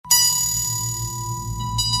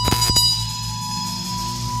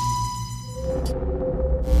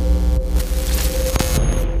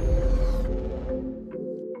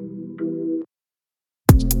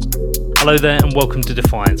Hello there and welcome to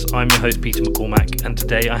Defiance. I'm your host Peter McCormack, and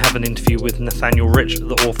today I have an interview with Nathaniel,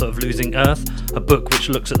 the author of Losing Earth, a book which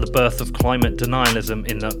looks at the birth of climate denialism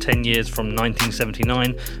in the 10 years from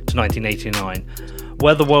 1979 to 1989.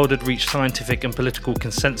 Where the world had reached scientific and political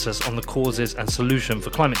consensus on the causes and solution for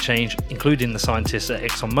climate change, including the scientists at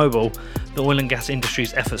ExxonMobil, the oil and gas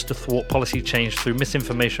industry's efforts to thwart policy change through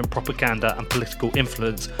misinformation, propaganda and political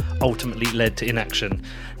influence ultimately led to inaction.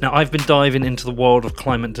 Now, I've been diving into the world of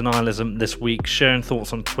climate denialism this week, sharing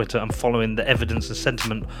thoughts on Twitter and following the evidence and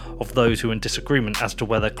sentiment of those who are in disagreement as to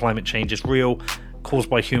whether climate change is real, caused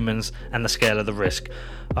by humans, and the scale of the risk.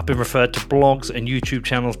 I've been referred to blogs and YouTube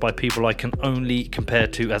channels by people I can only compare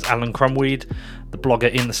to as Alan Crumweed, the blogger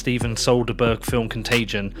in the Steven Soderbergh film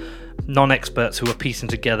Contagion, non-experts who are piecing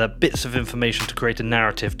together bits of information to create a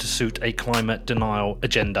narrative to suit a climate denial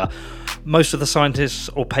agenda. Most of the scientists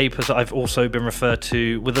or papers I've also been referred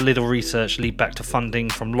to with a little research lead back to funding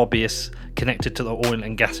from lobbyists connected to the oil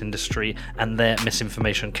and gas industry and their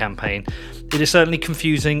misinformation campaign. It is certainly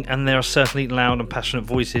confusing, and there are certainly loud and passionate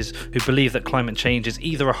voices who believe that climate change is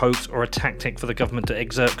either a hoax or a tactic for the government to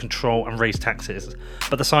exert control and raise taxes.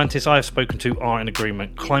 But the scientists I have spoken to are in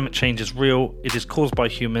agreement. Climate change is real, it is caused by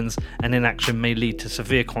humans, and inaction may lead to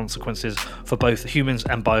severe consequences for both humans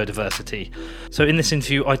and biodiversity. So in this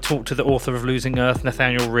interview, I talked to the author of Losing Earth,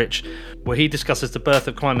 Nathaniel, where he discusses the birth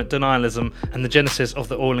of climate denialism and the genesis of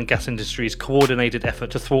the oil and gas industry's coordinated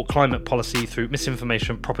effort to thwart climate policy through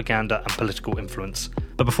misinformation, propaganda and political influence.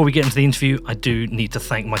 But before we get into the interview, I do need to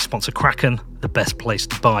thank my sponsor Kraken, the best place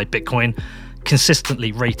to buy Bitcoin.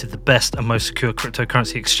 Consistently rated the best and most secure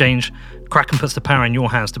cryptocurrency exchange, Kraken puts the power in your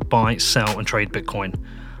hands to buy, sell and trade Bitcoin.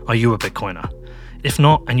 Are you a Bitcoiner? If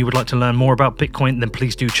not, and you would like to learn more about Bitcoin, then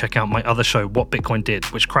please do check out my other show, What Bitcoin Did,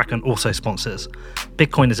 which Kraken also sponsors.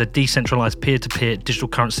 Bitcoin is a decentralized peer-to-peer digital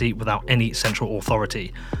currency without any central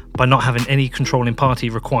authority. By not having any controlling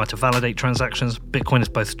party required to validate transactions, Bitcoin is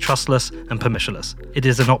both trustless and permissionless. It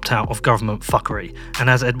is an opt-out of government fuckery. And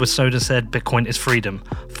as Edward Snowden said, Bitcoin is freedom.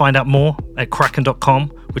 Find out more at kraken.com,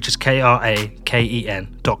 which is kraken.com.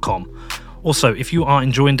 Also, if you are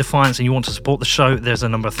enjoying Defiance and you want to support the show, there's a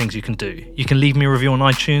number of things you can do. You can leave me a review on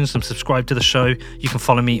iTunes and subscribe to the show. You can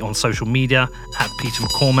follow me on social media at Peter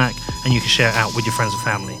McCormack, and you can share it out with your friends and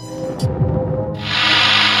family.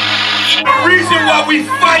 The reason why we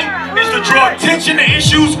fight is to draw attention to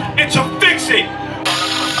issues and to fix it.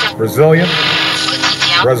 Resilient,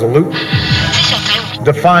 resolute,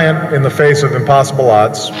 defiant in the face of impossible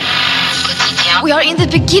odds. We are in the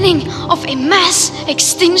beginning of a mass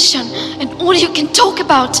extinction, and all you can talk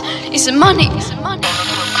about is money.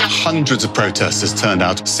 Hundreds of protesters turned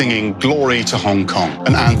out singing Glory to Hong Kong,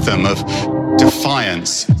 an anthem of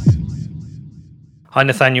defiance. Hi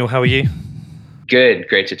Nathaniel, how are you? Good,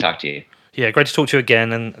 great to talk to you. Yeah, great to talk to you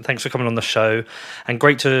again, and thanks for coming on the show. And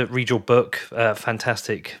great to read your book,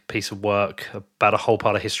 fantastic piece of work about a whole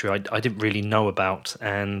part of history I didn't really know about,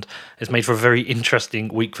 and it's made for a very interesting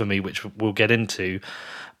week for me, which we'll get into.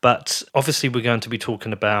 But obviously we're going to be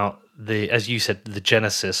talking about as you said, the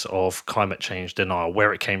genesis of climate change denial,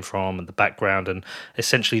 where it came from and the background, and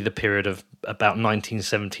essentially the period of about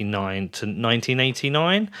 1979 to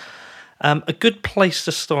 1989. A good place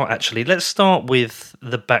to start, actually. Let's start with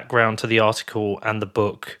the background to the article and the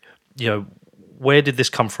book. You know, where did this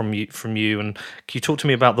come from you? And can you talk to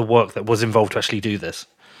me about the work that was involved to actually do this?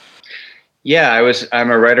 Yeah,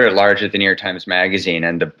 I'm a writer at large at the New York Times Magazine,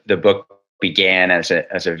 and the book began as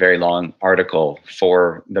a very long article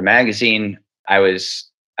for the magazine. I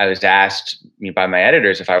was asked by my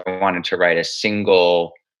editors if I wanted to write a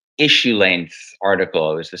single issue length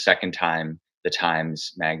article. It was the second time the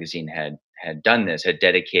Times Magazine had done this, had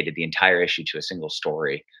dedicated the entire issue to a single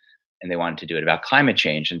story, and they wanted to do it about climate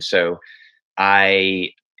change. And so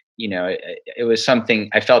it was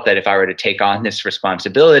something I felt that if I were to take on this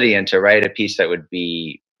responsibility and to write a piece that would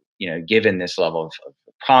be, given this level of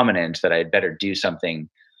prominence, that I'd better do something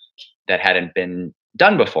that hadn't been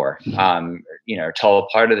done before, tell a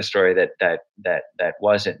part of the story that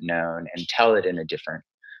wasn't known and tell it in a different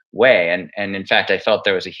way. And in fact, I felt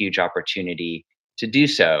there was a huge opportunity to do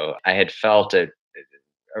so. I had felt a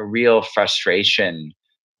real frustration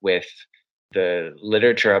with the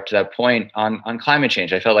literature up to that point on climate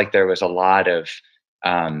change. I felt like there was a lot of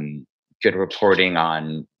good reporting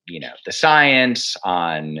on, the science,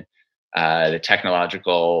 on the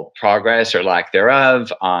technological progress or lack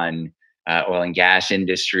thereof, on oil and gas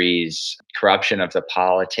industries, corruption of the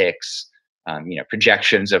politics,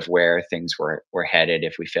 projections of where things were headed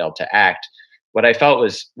if we failed to act. What I felt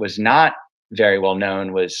was not very well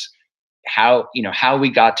known was how we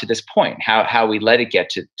got to this point, how we let it get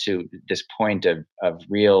to this point of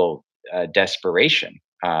real desperation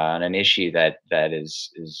on an issue that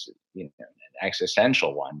is an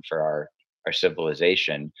existential one for our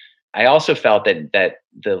civilization. I also felt that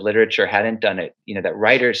the literature hadn't done it,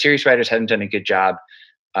 that serious writers hadn't done a good job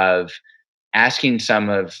of asking some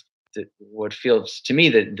of what feels to me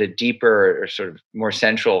the deeper or sort of more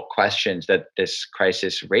central questions that this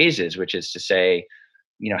crisis raises, which is to say,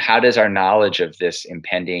 how does our knowledge of this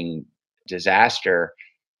impending disaster,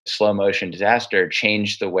 slow motion disaster,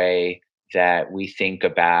 change the way that we think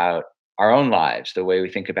about our own lives, the way we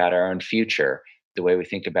think about our own future, the way we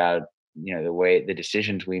think about the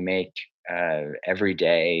decisions we make every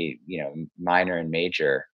day, minor and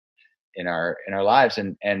major in our lives,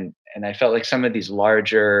 and I felt like some of these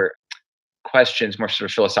larger questions, more sort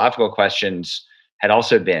of philosophical questions, had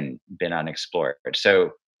also been unexplored.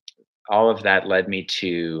 So all of that led me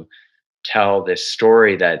to tell this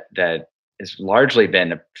story that has largely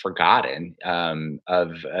been forgotten,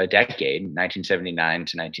 of a decade, 1979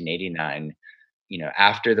 to 1989.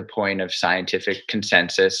 After the point of scientific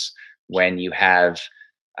consensus, when you have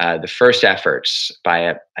the first efforts by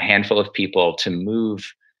a handful of people to move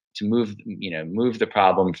the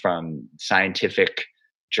problem from scientific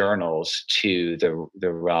journals to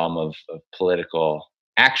the realm of political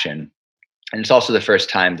action. And it's also the first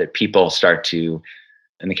time that people start to,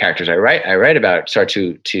 and the characters I write about, start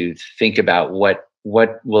to think about what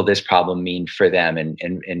will this problem mean for them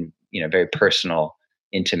in very personal,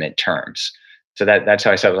 intimate terms. So that's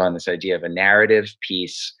how I settled on this idea of a narrative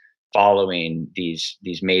piece following these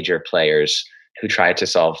major players who tried to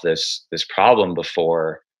solve this problem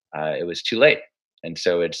before it was too late. And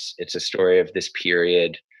so it's a story of this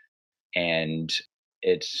period, and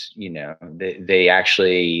it's they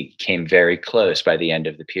actually came very close by the end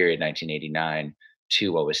of the period, 1989,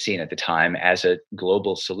 to what was seen at the time as a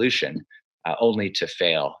global solution, only to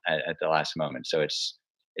fail at the last moment. So it's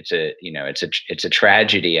a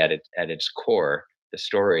tragedy at its core, the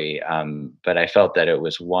story. But I felt that it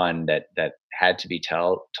was one that had to be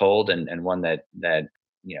told, and one that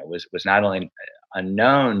was not only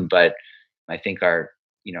unknown, but I think our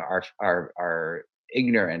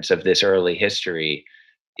ignorance of this early history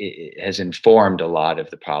has informed a lot of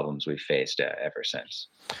the problems we've faced ever since.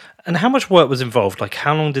 And how much work was involved? Like,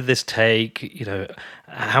 how long did this take?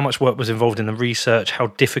 How much work was involved in the research? How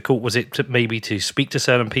difficult was it to speak to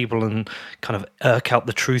certain people and kind of irk out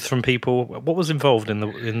the truth from people? What was involved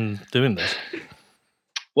in doing this?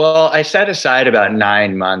 Well, I set aside about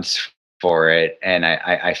 9 months for it, and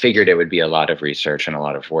I figured it would be a lot of research and a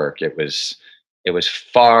lot of work. It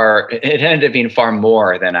ended up being far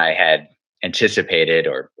more than I had anticipated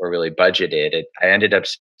or really budgeted. I ended up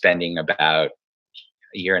spending about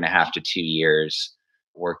a year and a half to 2 years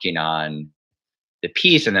working on the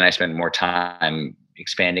piece, and then I spent more time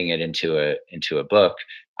expanding it into a book.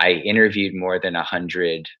 I interviewed more than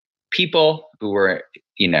 100 people who were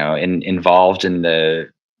involved in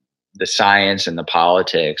the science and the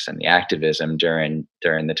politics and the activism during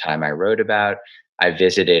the time I wrote about. I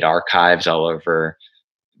visited archives all over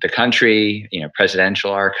the country,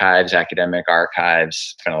 presidential archives, academic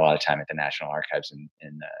archives. Spent a lot of time at the National Archives in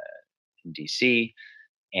DC,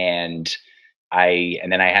 and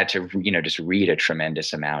then I had to just read a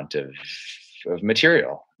tremendous amount of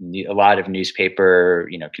material, a lot of newspaper,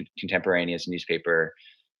 contemporaneous newspaper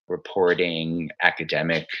reporting,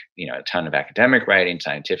 academic, a ton of academic writing,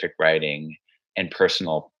 scientific writing, and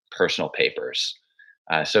personal papers.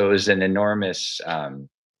 So it was an enormous.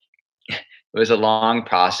 It was a long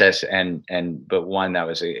process, but one that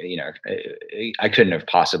was I couldn't have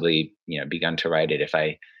possibly begun to write it if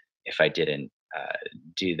I didn't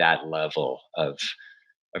do that level of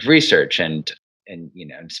research and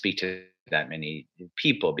speak to that many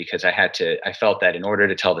people, because I felt that in order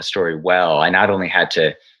to tell the story well, I not only had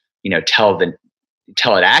to tell it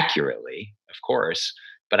accurately, of course,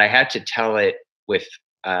 but I had to tell it with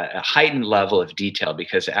a heightened level of detail,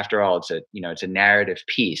 because after all, it's a narrative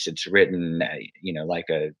piece. It's written, like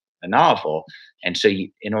a novel. And so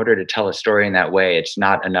in order to tell a story in that way, it's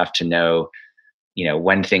not enough to know,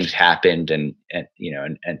 when things happened and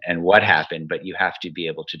what happened, but you have to be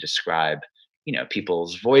able to describe,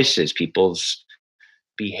 people's voices, people's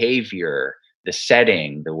behavior, the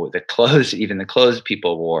setting, the clothes, even the clothes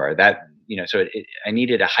people wore, that, so I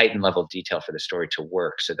needed a heightened level of detail for the story to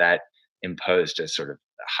work. So that imposed a sort of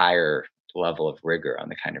higher level of rigor on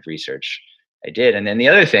the kind of research I did. And then the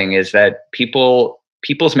other thing is that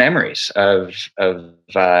people's memories of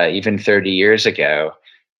even 30 years ago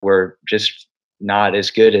were just not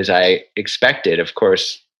as good as I expected. Of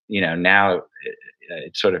course, now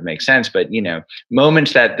it sort of makes sense, but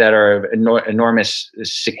moments that are of enormous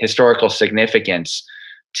historical significance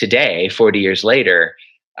today, 40 years later,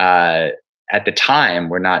 at the time,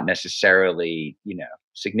 were not necessarily,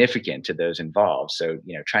 significant to those involved. So,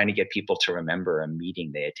 trying to get people to remember a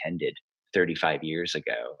meeting they attended 35 years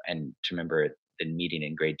ago and to remember the meeting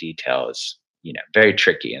in great detail is, very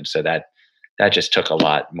tricky. And so that just took a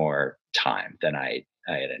lot more time than I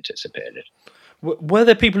had anticipated. Were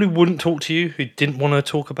there people who wouldn't talk to you, who didn't want to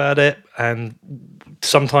talk about it? And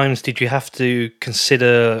sometimes did you have to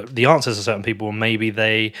consider the answers of certain people, and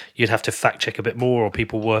maybe you'd have to fact check a bit more, or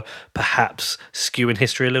people were perhaps skewing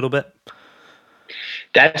history a little bit?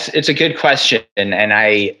 It's a good question.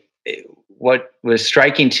 And what was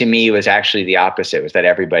striking to me was actually the opposite, was that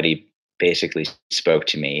everybody basically spoke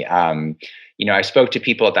to me. I spoke to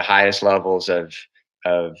people at the highest levels of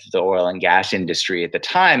the oil and gas industry at the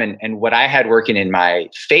time. And what I had working in my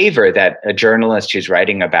favor, that a journalist who's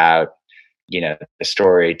writing about, the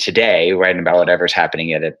story today, writing about whatever's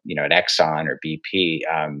happening at Exxon or BP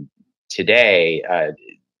today,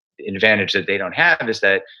 the advantage that they don't have is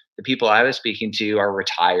that the people I was speaking to are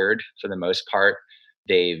retired for the most part.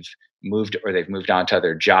 They've moved on to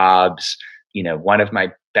other jobs. One of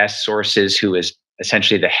my best sources, who is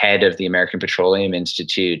essentially the head of the American Petroleum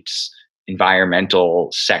Institute's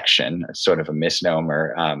environmental section, sort of a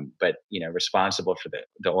misnomer, but responsible for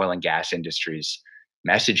the oil and gas industry's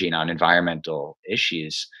messaging on environmental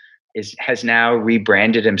issues, has now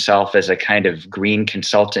rebranded himself as a kind of green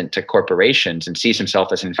consultant to corporations and sees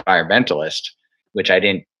himself as an environmentalist, which I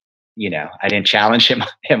didn't challenge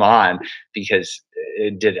him on, because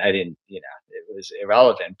it was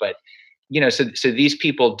irrelevant. But so these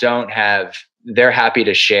people they're happy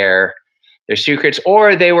to share their secrets,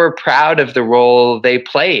 or they were proud of the role they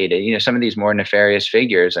played. Some of these more nefarious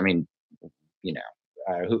figures, or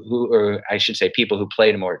I should say, people who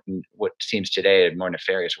played what seems today a more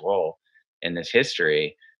nefarious role in this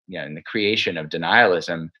history, in the creation of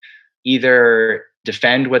denialism, either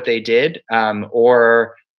defend what they did,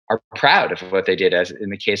 or are proud of what they did, as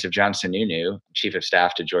in the case of John Sununu, Chief of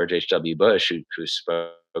Staff to George H.W. Bush, who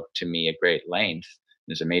spoke to me at great length,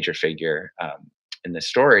 is a major figure in the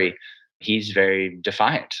story. He's very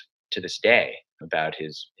defiant to this day about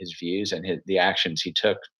his views and the actions he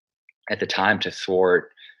took at the time to thwart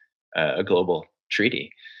a global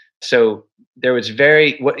treaty. So there was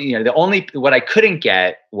what I couldn't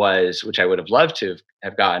get was, which I would have loved to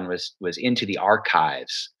have gotten, was into the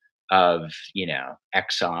archives of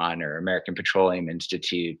Exxon or American Petroleum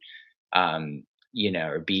Institute, or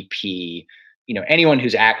BP. Anyone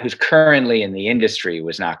who's currently in the industry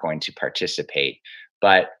was not going to participate.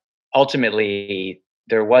 But ultimately,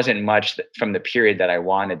 there wasn't much from the period that I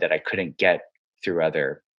wanted that I couldn't get through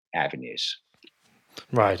other avenues.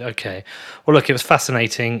 Right. Okay. Well, look, it was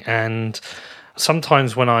fascinating, and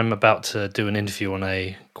sometimes when I'm about to do an interview on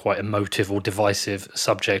a quite emotive or divisive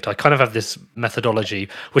subject, I kind of have this methodology,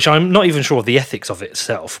 which I'm not even sure of the ethics of it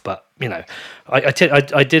itself, but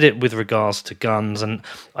I did it with regards to guns, and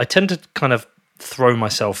I tend to kind of throw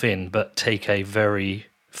myself in, but take a very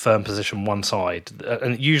firm position one side,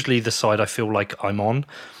 and usually the side I feel like I'm on,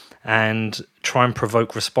 and try and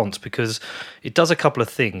provoke response, because it does a couple of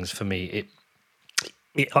things for me. It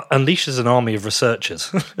unleashes an army of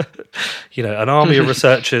researchers, an army of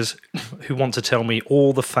researchers who want to tell me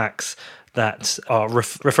all the facts that are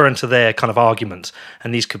referring to their kind of arguments.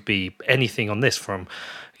 And these could be anything on this, from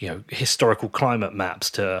historical climate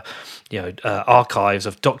maps to archives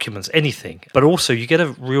of documents, anything. But also you get a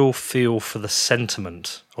real feel for the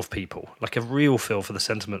sentiment of people,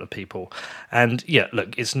 And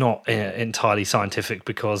look, it's not entirely scientific,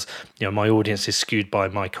 because my audience is skewed by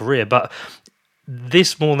my career, but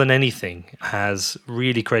this, more than anything, has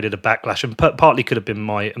really created a backlash, and partly could have been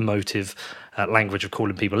my emotive language of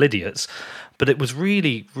calling people idiots, but it was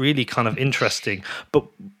really, really kind of interesting. But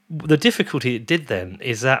the difficulty it did then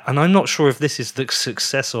is that, and I'm not sure if this is the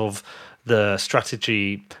success of the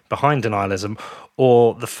strategy behind denialism,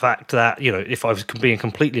 or the fact that, if I was being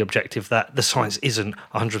completely objective, that the science isn't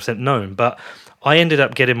 100% known, but I ended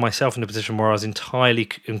up getting myself in a position where I was entirely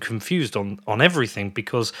confused on everything,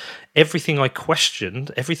 because everything I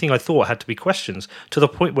questioned, everything I thought had to be questions, to the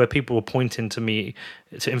point where people were pointing to me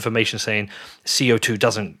to information saying CO2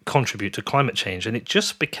 doesn't contribute to climate change. And it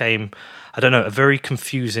just became, a very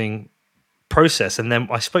confusing process. And then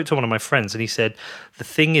I spoke to one of my friends, and he said, the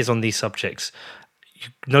thing is, on these subjects, you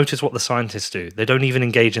notice what the scientists do. They don't even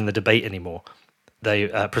engage in the debate anymore. They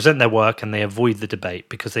present their work and they avoid the debate,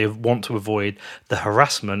 because they want to avoid the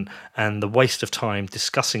harassment and the waste of time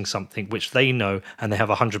discussing something which they know and they have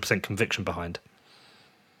 100% conviction behind.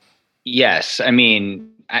 Yes. I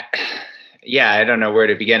mean, I don't know where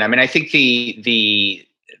to begin. I mean, I think the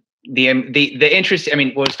the interest, I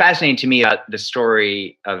mean, what was fascinating to me about the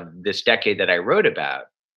story of this decade that I wrote about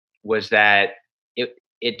was that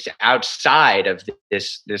it's outside of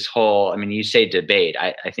this whole, I mean, you say debate.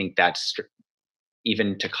 I think that's,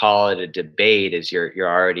 even to call it a debate is you're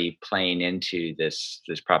already playing into this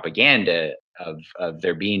propaganda of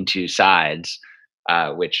there being two sides,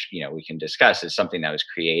 which, you know, we can discuss, is something that was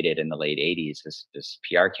created in the late 80s, this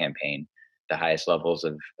PR campaign, the highest levels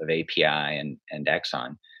of API and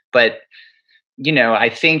Exxon. But, you know, I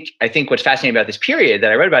think what's fascinating about this period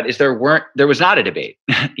that I wrote about is there was not a debate,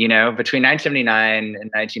 you know, between 1979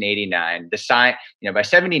 and 1989. By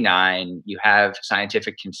 79, you have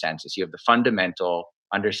scientific consensus. You have the fundamental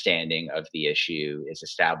understanding of the issue is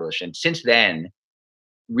established, and since then,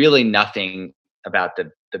 really nothing about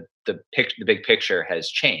the big picture has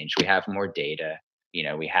changed. We have more data. You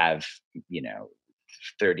know, we have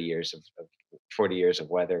 30 years of 40 years of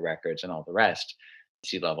weather records and all the rest.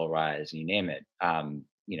 Sea level rise, you name it,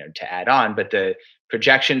 to add on, but the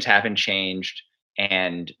projections haven't changed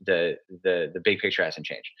and the big picture hasn't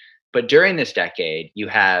changed. But during this decade, you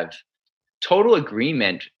have total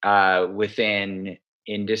agreement within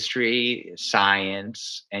industry,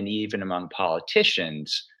 science, and even among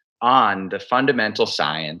politicians on the fundamental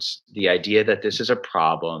science, the idea that this is a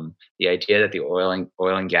problem, the idea that the oil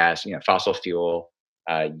and gas, fossil fuel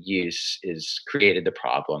use is created the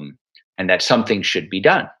problem, and that something should be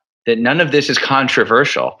done. That none of this is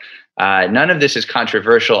controversial. None of this is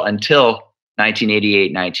controversial until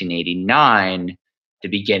 1988, 1989, the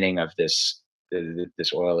beginning of this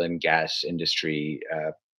oil and gas industry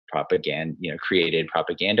propaganda, created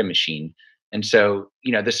propaganda machine. And so,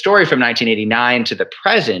 the story from 1989 to the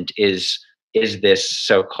present is this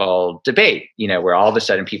so-called debate, where all of a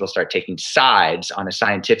sudden people start taking sides on a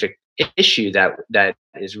scientific issue that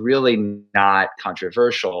is really not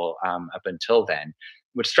controversial up until then.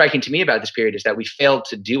 What's striking to me about this period is that we failed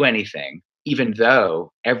to do anything, even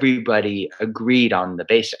though everybody agreed on the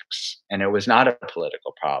basics, and it was not a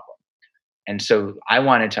political problem. And so I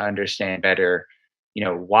wanted to understand better,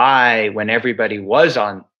 why, when everybody was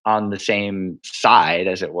on the same side,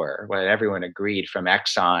 as it were, when everyone agreed from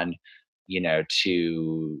Exxon,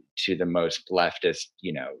 to the most leftist,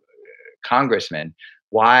 congressman,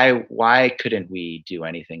 why couldn't we do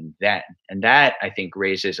anything then? And that, I think,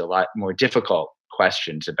 raises a lot more difficult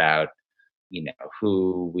questions about,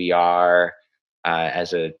 who we are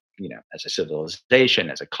as a civilization,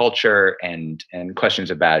 as a culture, and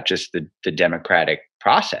questions about just the democratic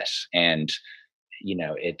process and,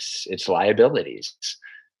 its liabilities.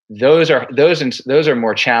 Those are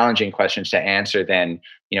more challenging questions to answer than,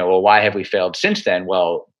 why have we failed since then?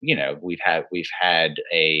 Well,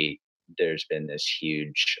 there's been this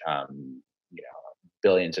huge,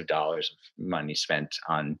 billions of dollars of money spent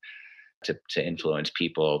on to influence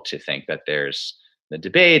people to think that there's the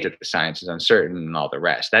debate, that the science is uncertain, and all the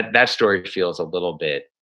rest. That story feels a little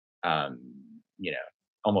bit,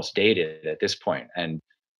 almost dated at this point. And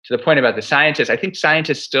to the point about the scientists, I think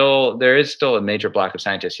there is still a major block of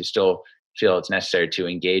scientists who still feel it's necessary to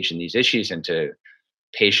engage in these issues and to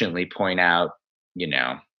patiently point out,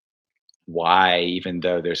 why, even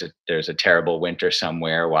though there's a terrible winter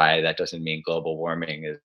somewhere, why that doesn't mean global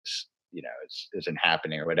warming isn't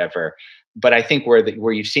happening or whatever. But I think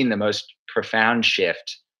where you've seen the most profound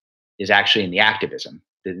shift is actually in the activism.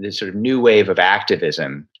 This sort of new wave of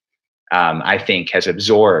activism, I think, has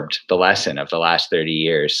absorbed the lesson of the last 30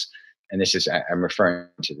 years. And I'm referring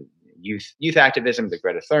to the youth activism, the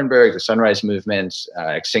Greta Thunberg, the Sunrise Movements,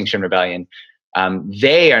 Extinction Rebellion.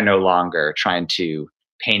 They are no longer trying to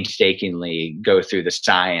painstakingly go through the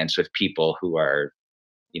science with people who are,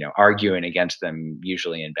 arguing against them,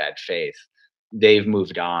 usually in bad faith. They've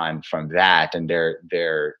moved on from that, and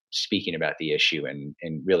they're speaking about the issue in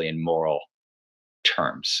really in moral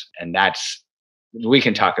terms. And we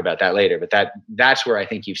can talk about that later, but that's where I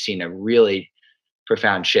think you've seen a really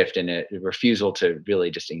profound shift in a refusal to really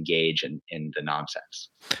just engage in the nonsense.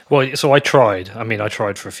 Well, so I tried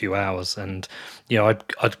for a few hours, and I'd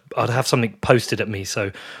have something posted at me.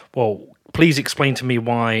 So, well, please explain to me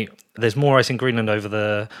why there's more ice in Greenland over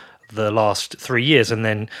the last 3 years, and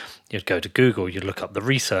then you'd go to Google, you'd look up the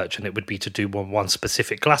research, and it would be to do one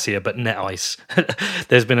specific glacier, but net ice.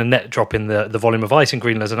 There's been a net drop in the volume of ice in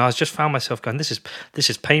Greenland, and I just found myself going, this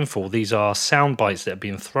is painful. These are sound bites that are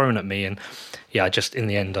being thrown at me, and just in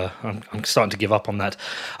the end, I'm starting to give up on that.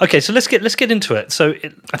 Okay, so let's get into it. So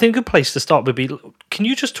I think a good place to start would be, can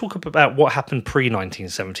you just talk about what happened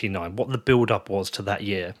pre-1979, what the build-up was to that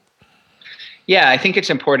year? Yeah, I think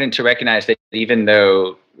it's important to recognize that even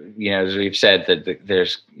though as we've said, that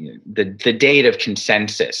there's the date of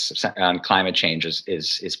consensus on climate change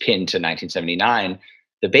is pinned to 1979.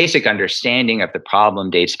 The basic understanding of the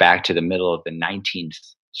problem dates back to the middle of the 19th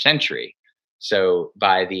century. So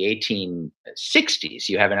by the 1860s,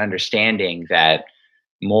 you have an understanding that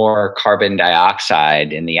more carbon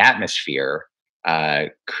dioxide in the atmosphere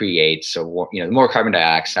creates the more carbon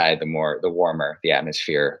dioxide, the warmer the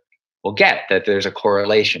atmosphere will get. That there's a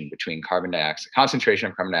correlation between concentration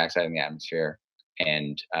of carbon dioxide in the atmosphere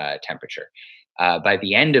and temperature. By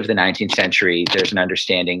the end of the 19th century, there's an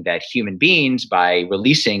understanding that human beings, by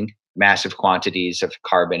releasing massive quantities of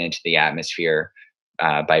carbon into the atmosphere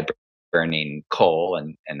by burning coal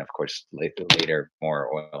and of course later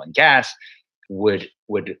more oil and gas, would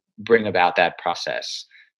bring about that process.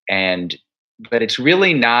 But it's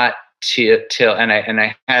really not till and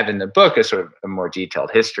I have in the book a sort of a more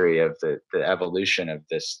detailed history of the evolution of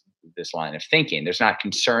this line of thinking. There's not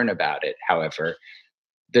concern about it. However,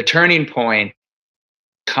 the turning point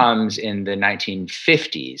comes in the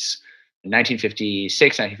 1950s. In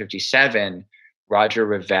 1956, 1957, Roger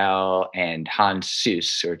Revelle and Hans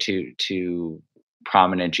Suess, or two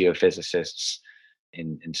prominent geophysicists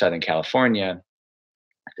in Southern California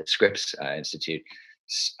at the Scripps Institute,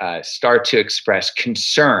 start to express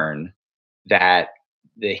concern that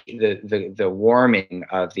the warming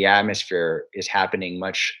of the atmosphere is happening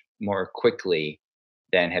much more quickly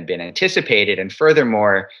than had been anticipated, and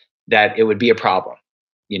furthermore, that it would be a problem.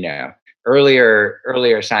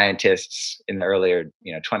 Earlier scientists in the earlier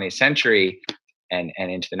 20th century and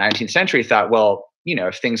into the 19th century thought, well,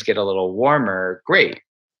 if things get a little warmer, great.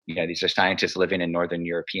 These are scientists living in northern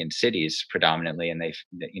European cities predominantly, and if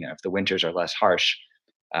the winters are less harsh,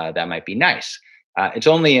 that might be nice. It's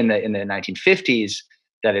only in the 1950s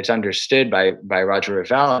that it's understood by Roger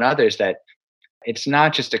Revelle and others that it's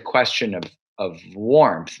not just a question of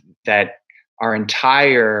warmth, that our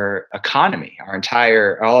entire economy,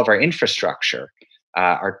 all of our infrastructure,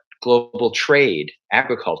 our global trade,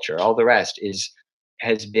 agriculture, all the rest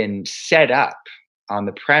has been set up on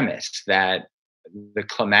the premise that the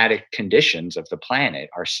climatic conditions of the planet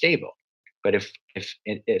are stable. But if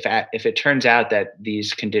it turns out that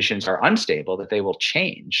these conditions are unstable, that they will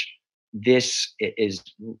change, this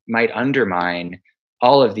might undermine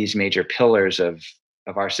all of these major pillars of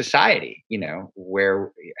our society.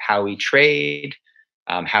 How we trade,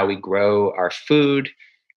 how we grow our food,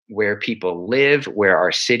 where people live, where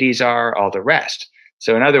our cities are, all the rest.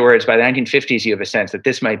 So in other words, by the 1950s, you have a sense that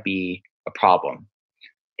this might be a problem.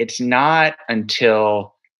 It's not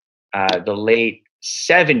until the late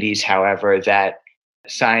 70s, however, that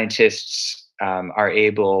scientists are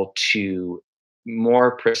able to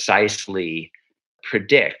more precisely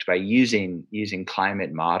predict, by using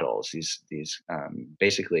climate models, these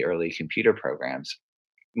basically early computer programs,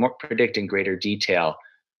 more predict in greater detail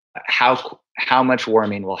how much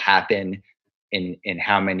warming will happen in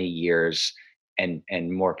how many years, and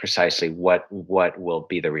more precisely what will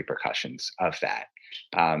be the repercussions of that.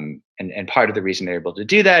 And part of the reason they're able to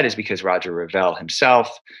do that is because Roger Revelle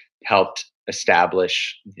himself helped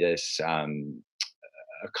establish this a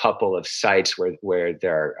couple of sites where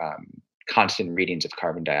there are constant readings of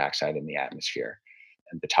carbon dioxide in the atmosphere.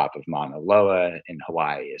 At the top of Mauna Loa in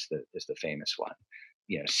Hawaii is the famous one.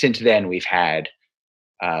 Since then we've had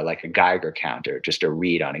like a Geiger counter, just a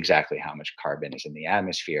read on exactly how much carbon is in the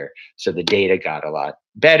atmosphere. So the data got a lot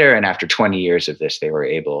better, and after 20 years of this, they were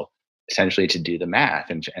able essentially to do the math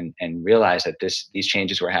and realize that these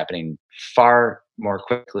changes were happening far more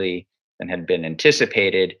quickly than had been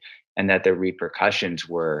anticipated, and that the repercussions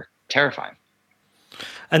were terrifying.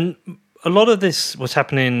 And a lot of this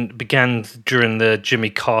began during the Jimmy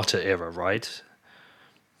Carter era, right?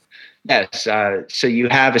 Yes. So you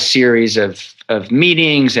have a series of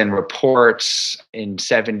meetings and reports in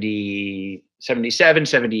 70, 77,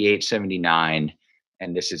 78, 79,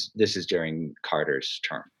 and this is during Carter's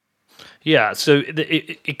term. Yeah, so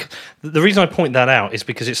the reason I point that out is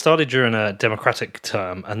because it started during a Democratic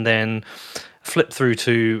term and then flipped through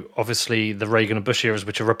to obviously the Reagan and Bush eras,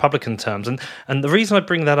 which are Republican terms. And the reason I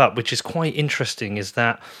bring that up, which is quite interesting, is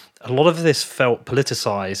that a lot of this felt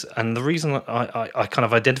politicized. And the reason I kind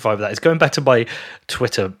of identify with that is going back to my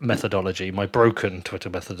Twitter methodology, my broken Twitter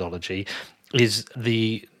methodology, is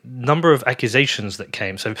the number of accusations that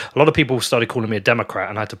came. So a lot of people started calling me a Democrat,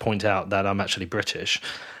 and I had to point out that I'm actually British.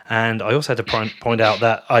 And I also had to point out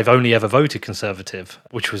that I've only ever voted Conservative,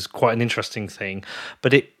 which was quite an interesting thing.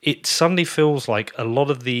 But it suddenly feels like a lot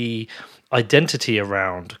of the identity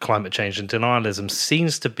around climate change and denialism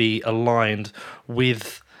seems to be aligned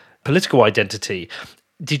with political identity.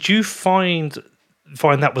 Did you find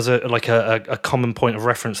find that was a common point of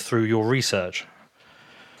reference through your research?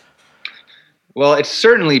 Well, it's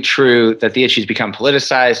certainly true that the issue's become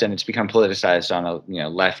politicized, and it's become politicized on a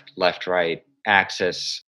left-right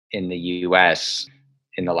axis in the U.S.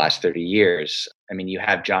 in the last 30 years. I mean, you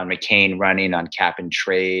have John McCain running on cap and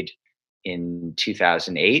trade in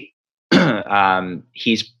 2008.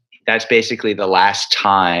 That's basically the last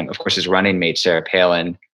time. Of course, his running mate Sarah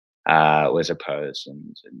Palin was opposed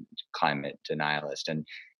and climate denialist, and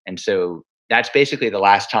so that's basically the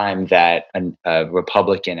last time that a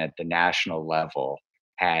Republican at the national level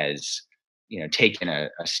has, taken a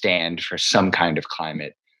stand for some kind of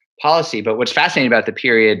climate policy. But what's fascinating about the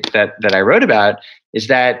period that I wrote about is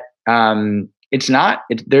that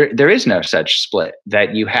there is no such split.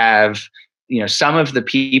 That you have, some of the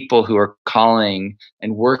people who are calling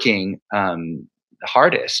and working the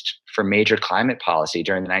hardest for major climate policy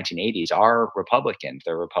during the 1980s are Republicans.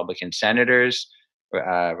 They're Republican senators,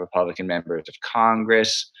 Republican members of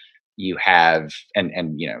Congress. You have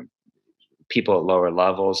and people at lower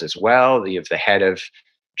levels as well. You have the head of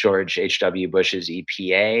George H.W. Bush's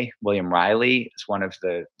EPA, William Riley, is one of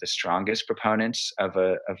the strongest proponents of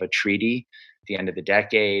a treaty at the end of the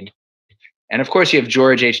decade. And of course, you have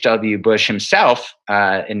George H.W. Bush himself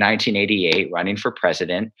in 1988 running for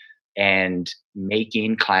president and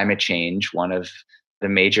making climate change one of the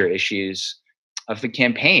major issues of the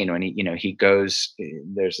campaign. When he goes,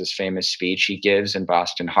 there's this famous speech he gives in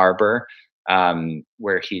Boston Harbor,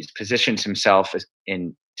 where he positions himself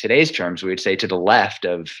in today's terms, we would say, to the left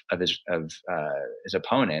of his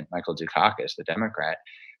opponent, Michael Dukakis, the Democrat,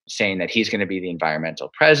 saying that he's going to be the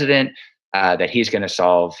environmental president, that he's going to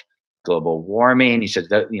solve global warming. He said,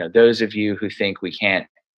 those of you who think we can't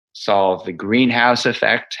solve the greenhouse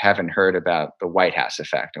effect haven't heard about the White House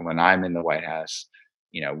effect. And when I'm in the White House,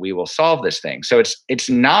 we will solve this thing. So it's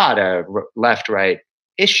not a left-right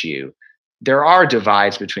issue. There are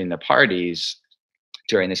divides between the parties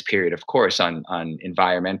during this period, of course, on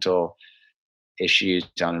environmental issues,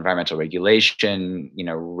 on environmental regulation.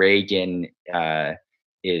 Reagan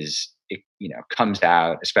comes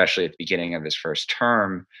out, especially at the beginning of his first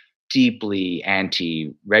term, deeply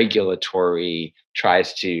anti-regulatory,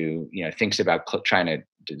 tries to, thinks about trying to,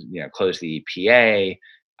 close the EPA.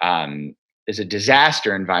 Is a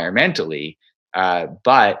disaster environmentally,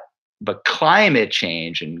 but climate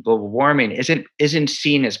change and global warming isn't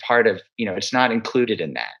seen as part of, it's not included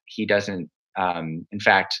in that. He doesn't. In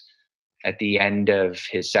fact, at the end of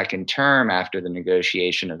his second term, after the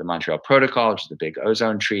negotiation of the Montreal Protocol, which is the big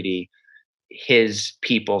ozone treaty, his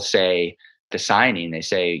people say, the signing, they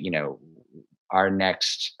say, our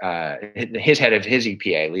next, his head of his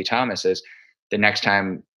EPA, Lee Thomas, says, the next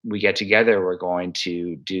time we get together, we're going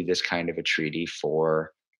to do this kind of a treaty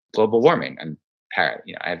for global warming. And I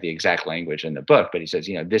have the exact language in the book, but he says,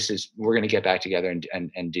 we're going to get back together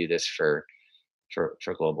and do this for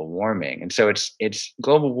global warming. And so it's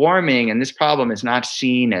global warming, and this problem is not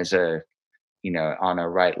seen as on a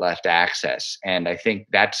right-left axis. And I think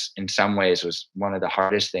that's in some ways was one of the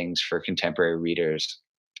hardest things for contemporary readers,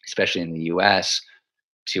 especially in the US,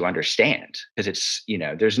 to understand, because it's,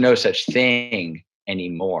 there's no such thing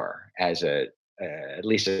anymore as at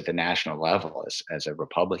least at the national level, as a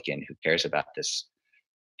Republican who cares about this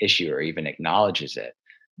issue or even acknowledges it.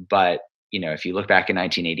 But, if you look back in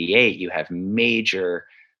 1988, you have major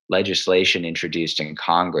legislation introduced in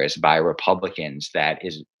Congress by Republicans that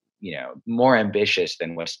is, more ambitious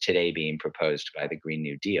than what's today being proposed by the Green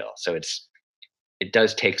New Deal. So it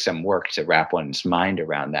does take some work to wrap one's mind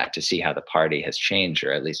around that, to see how the party has changed,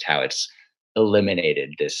 or at least how it's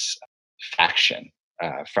eliminated this faction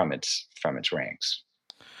from its ranks.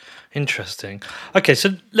 Interesting. Okay,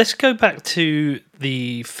 so let's go back to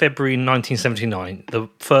the February 1979, the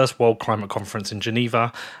first World Climate Conference in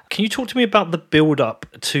Geneva. Can you talk to me about the build-up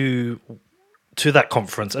to that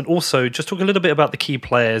conference, and also just talk a little bit about the key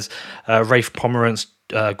players, Rafe Pomerantz,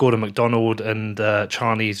 Gordon MacDonald, and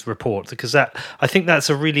Charney's report, because I think that's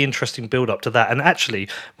a really interesting build-up to that. And actually,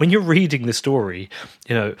 when you're reading the story,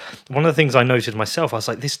 one of the things I noted myself, I was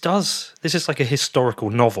like, this is like a historical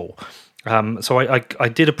novel. So I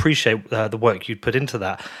did appreciate the work you'd put into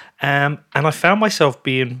that, and I found myself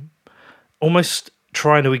being almost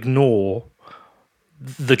trying to ignore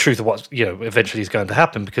the truth of what eventually is going to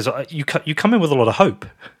happen, because you come in with a lot of hope.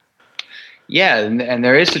 Yeah, and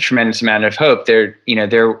there is a tremendous amount of hope. There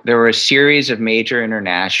were a series of major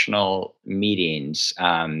international meetings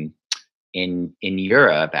in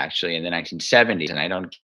Europe, actually, in the 1970s, and I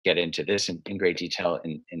don't get into this in great detail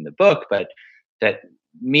in the book, but that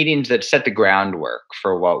meetings that set the groundwork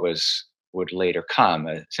for what would later come,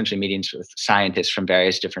 essentially meetings with scientists from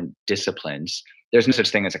various different disciplines there's no such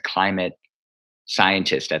thing as a climate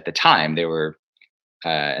scientist at the time. There were,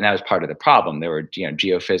 and that was part of the problem. There were,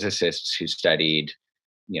 geophysicists who studied,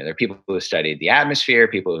 there are people who studied the atmosphere,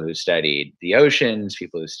 people who studied the oceans,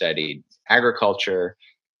 people who studied agriculture,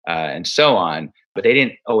 and so on. But they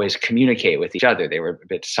didn't always communicate with each other. They were a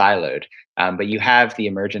bit siloed. But you have the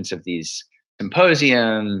emergence of these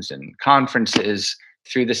symposiums and conferences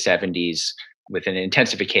through the 70s, with an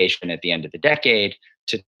intensification at the end of the decade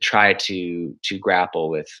to try to grapple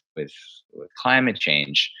with climate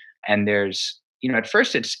change. And there's, at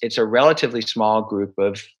first it's a relatively small group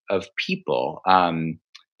of people,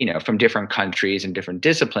 from different countries and different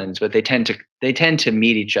disciplines, but they tend to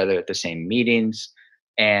meet each other at the same meetings.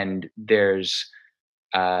 And there's,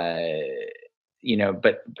 but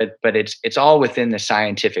it's all within the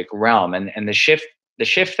scientific realm. And the shift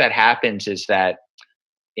that happens is that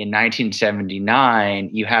in 1979,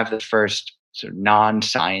 you have the first sort of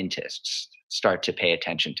non-scientists start to pay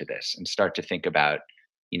attention to this and start to think about,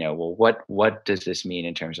 what does this mean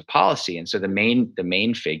in terms of policy? And so the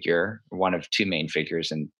main figure, one of two main figures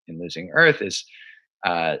in Losing Earth, is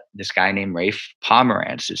this guy named Rafe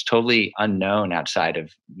Pomerantz, who's totally unknown outside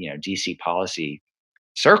of DC policy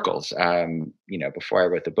circles. Before I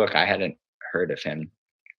wrote the book, I hadn't heard of him.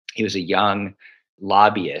 He was a young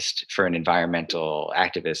lobbyist for an environmental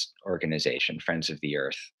activist organization, Friends of the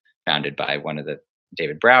Earth, founded by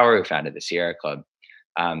David Brower, who founded the Sierra Club.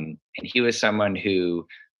 And he was someone who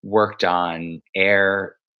worked on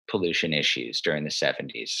air pollution issues during the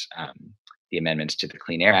 70s, the amendments to the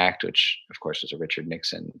Clean Air Act, which of course was a Richard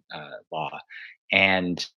Nixon law.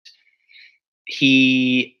 And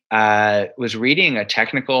he was reading a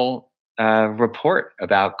technical report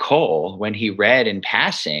about coal when he read in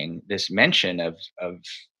passing this mention of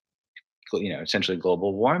essentially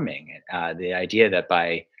global warming. The idea that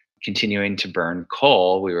by continuing to burn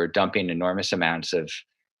coal, we were dumping enormous amounts of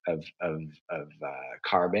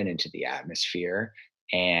carbon into the atmosphere,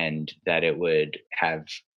 and that it would have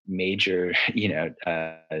major,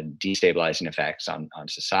 destabilizing effects on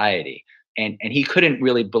society. And he couldn't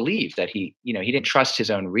really believe that he didn't trust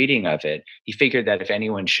his own reading of it. He figured that if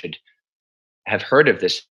anyone should have heard of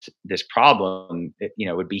this problem,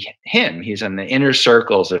 it would be him. He's in the inner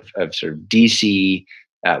circles of sort of DC,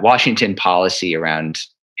 Washington policy around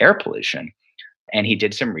air pollution. And he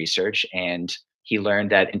did some research, and he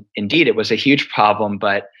learned that indeed it was a huge problem,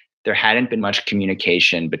 but there hadn't been much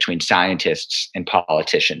communication between scientists and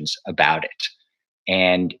politicians about it.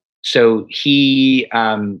 And so he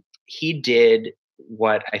did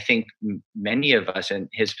what I think many of us in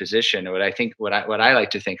his position, or what I like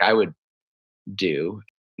to think I would do,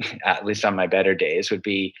 at least on my better days, would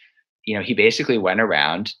be, he basically went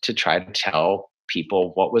around to try to tell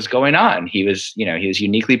people what was going on. He was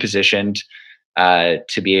uniquely positioned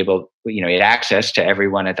to be able, he had access to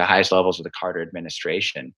everyone at the highest levels of the Carter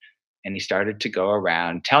administration. And he started to go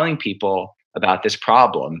around telling people about this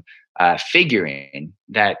problem, figuring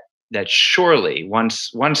that surely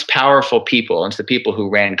once powerful people, once the people who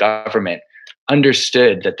ran government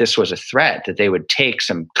understood that this was a threat, that they would take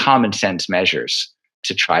some common sense measures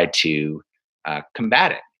to try to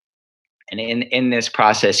combat it. And in this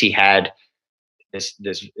process, he had this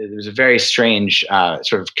it was a very strange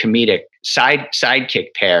sort of comedic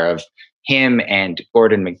sidekick pair of him and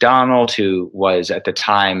Gordon MacDonald, who was at the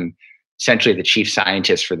time essentially the chief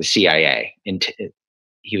scientist for the CIA. And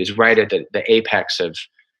he was right at the apex of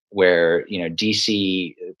where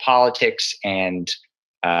DC politics and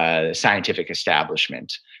scientific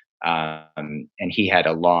establishment, and he had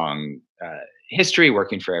a long history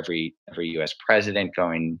working for every U.S. president,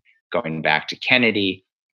 going back to Kennedy,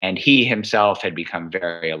 and he himself had become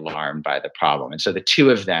very alarmed by the problem. And so the two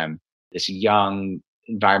of them, this young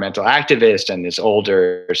environmental activist and this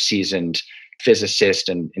older seasoned physicist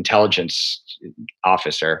and intelligence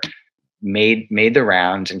officer, made the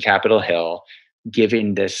rounds in Capitol Hill,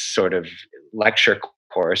 giving this sort of lecture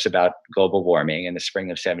course about global warming in the spring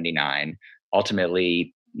of '79,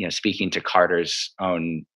 ultimately, speaking to Carter's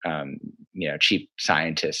own, chief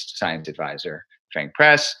science advisor, Frank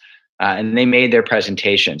Press, and they made their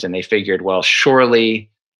presentations, and they figured, well, surely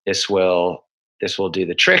this will do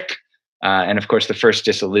the trick. And of course, the first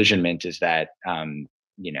disillusionment is that,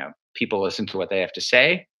 people listen to what they have to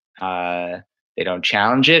say. They don't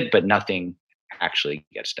challenge it, but nothing actually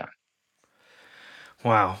gets done.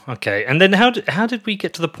 Wow. Okay. And then how did we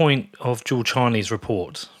get to the point of George Harney's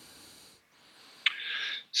report?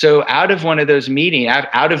 So out of one of those meetings,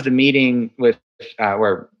 out of the meeting with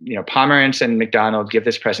where Pomerantz and MacDonald give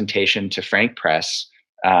this presentation to Frank Press,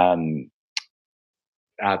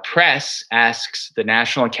 Press asks the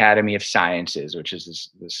National Academy of Sciences, which is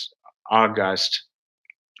this august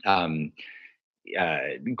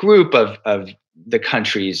group of the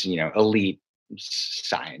country's elite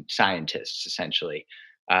scientists, essentially,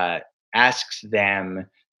 asks them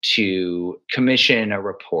to commission a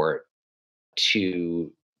report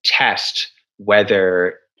to test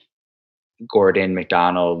whether Gordon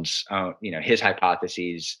MacDonald's his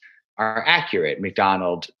hypotheses are accurate.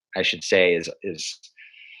 MacDonald, I should say, is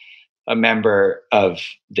a member of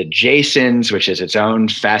the Jasons, which is its own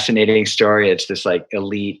fascinating story. It's this like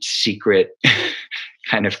elite secret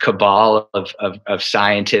kind of cabal of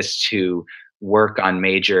scientists who work on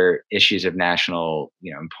major issues of national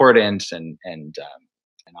importance and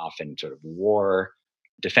often sort of war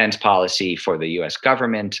defense policy for the U.S.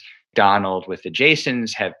 government. Donald with the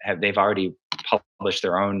Jasons they've already published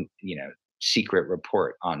their own secret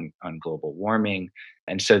report on global warming,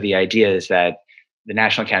 and so the idea is that the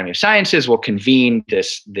National Academy of Sciences will convene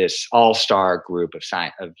this all-star group of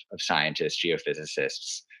scientists,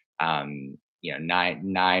 geophysicists,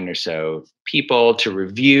 nine or so people, to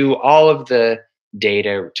review all of the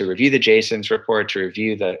data, to review the Jason's report, to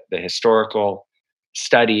review the historical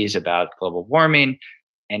studies about global warming,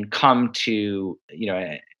 and come to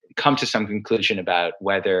some conclusion about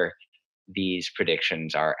whether these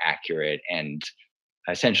predictions are accurate. And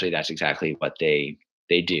essentially, that's exactly what they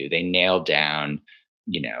do. They nail down,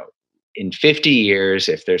 in 50 years,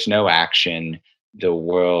 if there's no action, the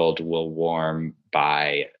world will warm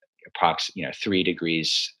by approximately 3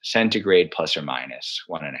 degrees centigrade plus or minus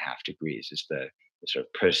 1.5 degrees is the sort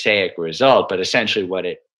of prosaic result. But essentially what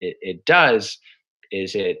it does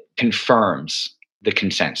is it confirms the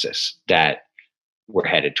consensus that we're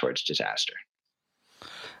headed towards disaster.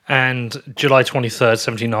 And July 23rd,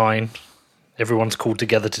 79, everyone's called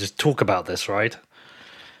together to just talk about this, right?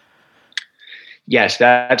 Yes,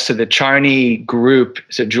 so the Charney group.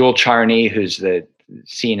 So Jule Charney, who's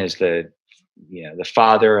seen as the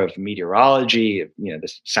father of meteorology,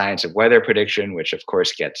 the science of weather prediction, which of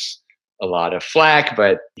course gets a lot of flack,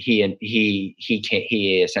 but he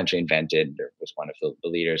essentially invented, or was one of the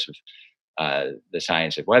leaders of the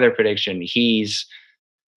science of weather prediction. He's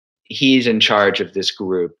in charge of this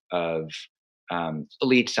group of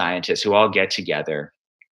elite scientists who all get together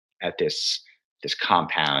at this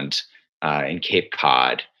compound in Cape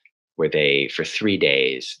Cod, where for 3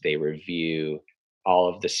 days, they review all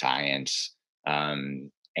of the science,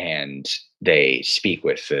 and they speak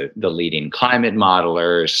with the leading climate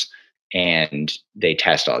modelers, and they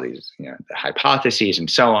test all these, the hypotheses and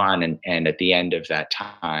so on. And at the end of that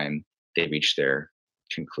time, they reach their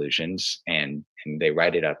conclusions, and they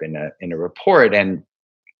write it up in a report, and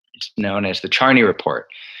it's known as the Charney Report.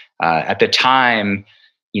 At the time,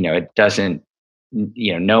 it doesn't,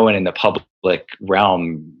 no one in the public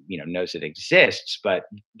realm, knows it exists, but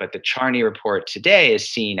the Charney Report today is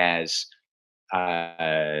seen as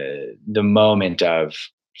the moment of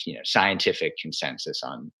scientific consensus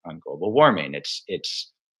on global warming.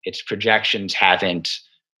 Its projections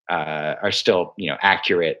are still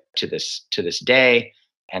accurate to this day,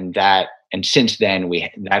 and since then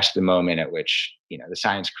that's the moment at which the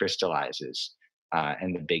science crystallizes,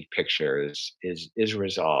 and the big picture is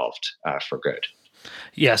resolved for good.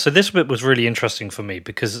 Yeah, so this bit was really interesting for me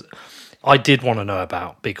because I did want to know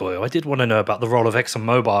about big oil. I did want to know about the role of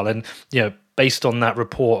ExxonMobil, and based on that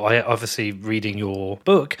report, I obviously reading your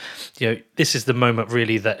book, this is the moment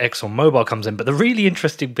really that ExxonMobil comes in. But the really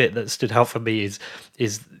interesting bit that stood out for me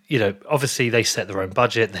is obviously they set their own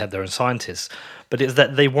budget, they had their own scientists, but it's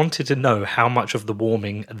that they wanted to know how much of the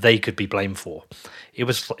warming they could be blamed for.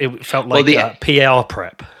 It felt like PR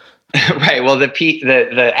prep. Right. Well, the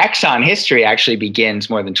Exxon history actually begins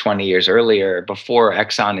more than 20 years earlier, before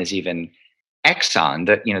Exxon is even Exxon.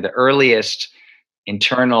 The earliest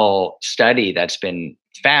internal study that's been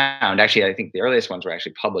found, actually, I think the earliest ones were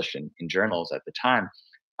actually published in journals at the time.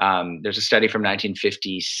 There's a study from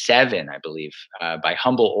 1957, I believe, by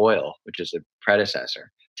Humble Oil, which is a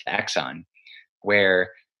predecessor to Exxon,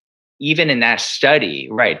 where even in that study,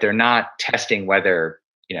 right, they're not testing whether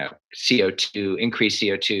increased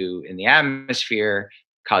CO2 in the atmosphere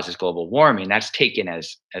causes global warming. That's taken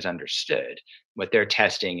as understood. What they're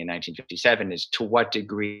testing in 1957 is to what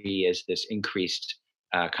degree is this increased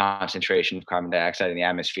concentration of carbon dioxide in the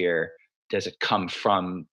atmosphere, does it come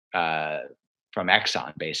from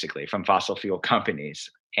Exxon, basically, from fossil fuel companies?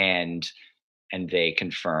 And they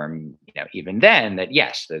confirm, even then, that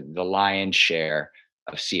yes, the lion's share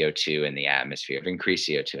of CO2 in the atmosphere, of increased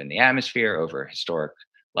CO2 in the atmosphere over historic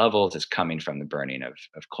levels, is coming from the burning of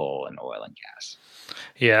coal and oil and gas.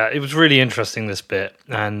 Yeah, it was really interesting, this bit.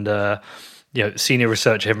 And senior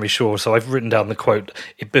researcher Henry Shaw. So I've written down the quote: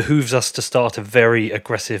 "It behooves us to start a very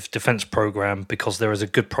aggressive defense program because there is a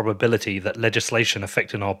good probability that legislation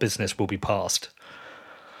affecting our business will be passed."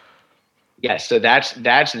 Yes, so that's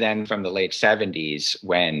then from the late 70s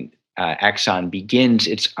when Exxon begins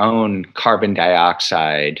its own carbon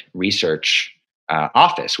dioxide research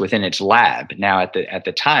office within its lab. Now, at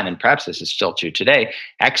the time, and perhaps this is still true today,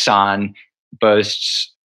 Exxon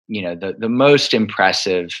boasts, the most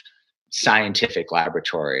impressive scientific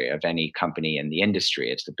laboratory of any company in the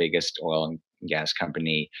industry. It's the biggest oil and gas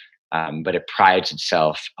company, but it prides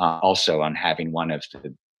itself also on having one of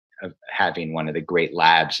the great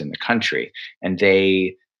labs in the country, and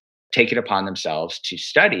they take it upon themselves to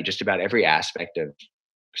study just about every aspect of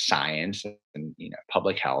science and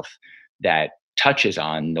public health that touches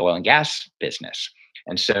on the oil and gas business.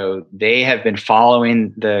 And so they have been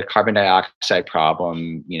following the carbon dioxide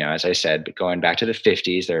problem, as I said, going back to the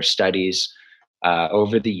 50s. There are studies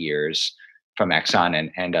over the years from Exxon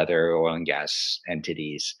and other oil and gas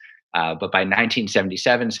entities. But by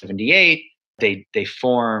 1977, 78, they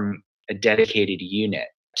form a dedicated unit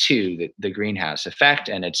to the greenhouse effect,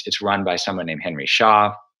 and it's run by someone named Henry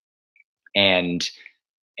Shaw. And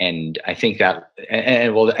I think that,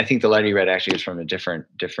 I think the letter you read actually is from a different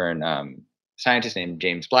scientist named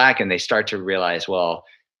James Black, and they start to realize, well,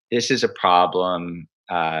 this is a problem,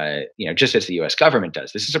 just as the U.S. government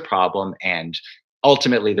does. This is a problem, and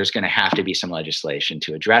ultimately there's going to have to be some legislation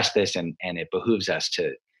to address this, and it behooves us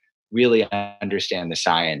to really understand the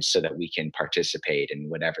science so that we can participate in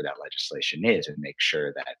whatever that legislation is and make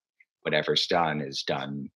sure that whatever's done is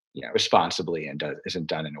done, responsibly and isn't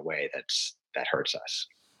done in a way that hurts us.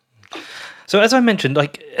 So as I mentioned,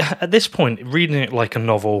 like at this point, reading it like a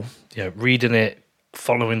novel, reading it,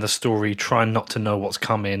 following the story, trying not to know what's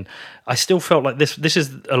coming, I still felt like this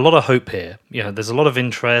is a lot of hope here. There's a lot of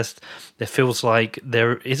interest. There feels like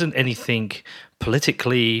there isn't anything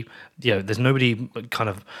politically, there's nobody kind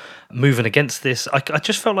of moving against this. I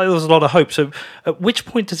just felt like there was a lot of hope. So at which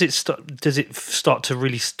point does it start to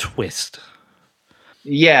really twist?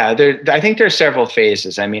 Yeah, I think there's several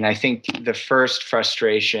phases. I mean, I think the first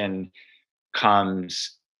frustration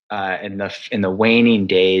comes in the waning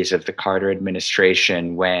days of the Carter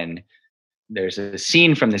administration, when there's a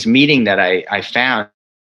scene from this meeting that I found,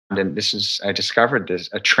 and I discovered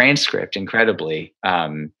a transcript, incredibly.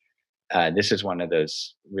 This is one of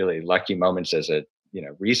those really lucky moments as a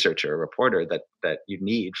researcher, a reporter that you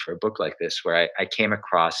need for a book like this, where I came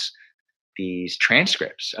across these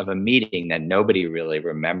transcripts of a meeting that nobody really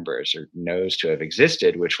remembers or knows to have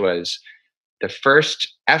existed, which was the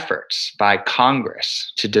first efforts by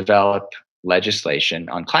Congress to develop legislation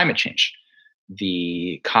on climate change.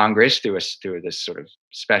 The Congress, through this sort of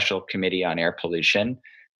special committee on air pollution,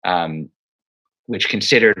 which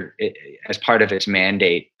considered it, as part of its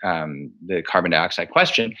mandate, the carbon dioxide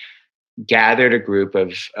question, gathered a group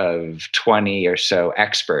of 20 or so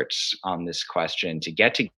experts on this question to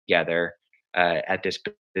get together at this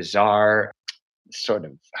bizarre sort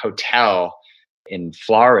of hotel in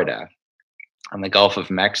Florida on the Gulf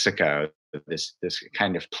of Mexico, this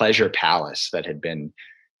kind of pleasure palace that had been,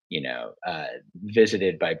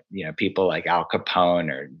 visited by, people like Al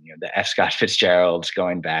Capone or, the F. Scott Fitzgeralds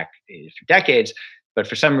going back for decades. But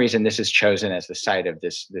for some reason, this is chosen as the site of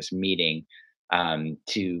this meeting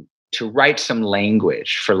to write some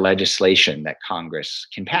language for legislation that Congress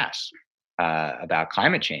can pass about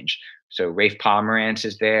climate change. So Rafe Pomerantz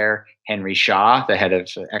is there. Henry Shaw, the head of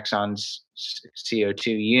Exxon's CO2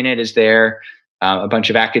 unit, is there. A bunch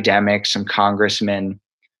of academics, some congressmen,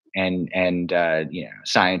 and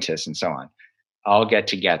scientists and so on, all get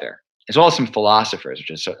together, as well as some philosophers,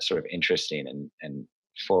 which is sort of interesting and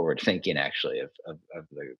forward thinking, actually, of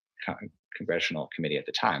the congressional committee at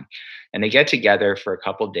the time. And they get together for a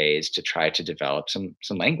couple of days to try to develop some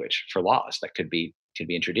language for laws that could be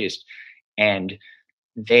introduced. And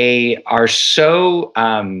they are so,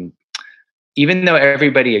 even though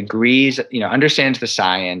everybody agrees, understands the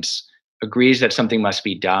science, agrees that something must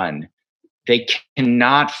be done, they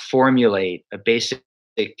cannot formulate a basic,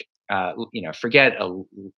 forget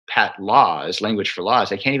language for laws.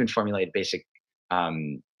 They can't even formulate a basic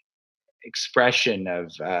expression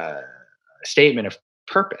of a statement of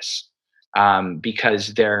purpose,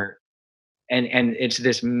 because they're, and it's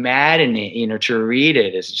this maddening, to read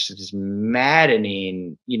it is just this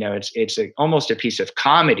maddening, it's almost a piece of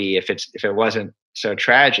comedy if it wasn't so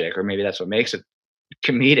tragic, or maybe that's what makes it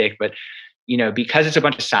comedic. But because it's a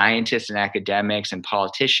bunch of scientists and academics and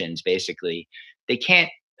politicians, basically, they can't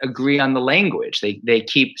agree on the language. They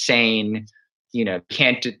keep saying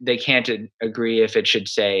they can't agree if it should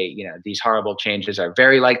say, these horrible changes are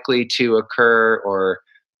very likely to occur, or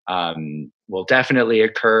will definitely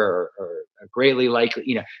occur, or greatly likely,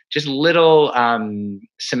 just little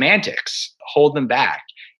semantics hold them back.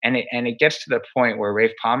 And it gets to the point where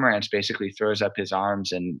Rafe Pomerantz basically throws up his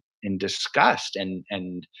arms in disgust,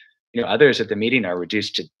 and others at the meeting are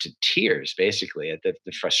reduced to tears, basically, at the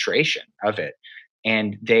frustration of it.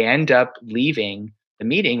 And they end up leaving the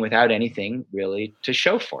meeting without anything really to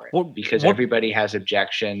show for it, because everybody has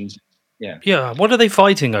objections. Yeah. What are they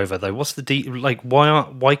fighting over, though? What's the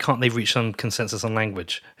why can't they reach some consensus on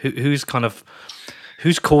language? Who's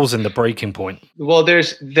causing the breaking point? Well,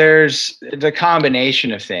 there's the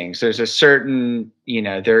combination of things. There's a certain,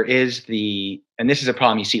 there is and this is a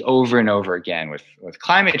problem you see over and over again with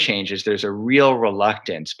climate changes. There's a real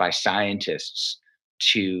reluctance by scientists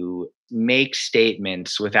to make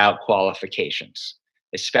statements without qualifications,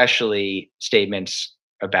 especially statements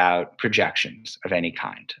about projections of any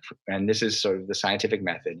kind. And this is sort of the scientific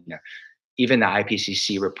method. Even the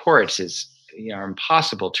IPCC reports are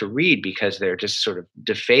impossible to read, because they're just sort of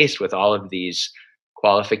defaced with all of these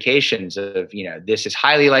qualifications of, this is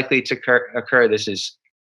highly likely to occur. This is,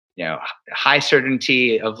 high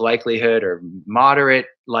certainty of likelihood, or moderate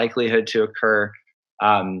likelihood to occur.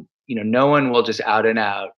 No one will just out and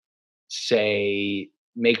out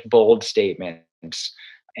make bold statements.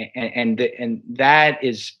 And that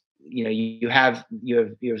is, you have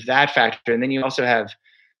that factor. And then you also have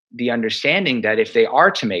the understanding that if they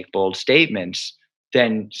are to make bold statements,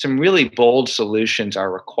 then some really bold solutions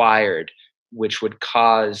are required, which would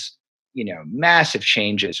cause, massive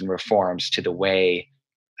changes and reforms to the way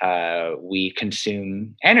we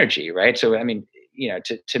consume energy, right? So,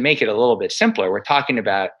 to make it a little bit simpler, we're talking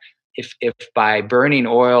about if by burning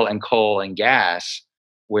oil and coal and gas,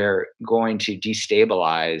 we're going to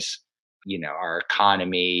destabilize, our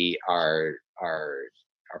economy, our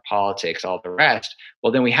politics, all the rest,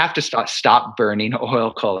 well, then we have to stop burning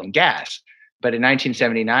oil, coal, and gas. But in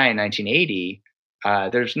 1979, 1980,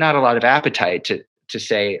 there's not a lot of appetite to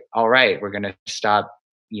say, all right, we're going to stop,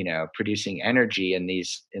 producing energy in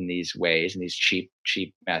these ways, in these cheap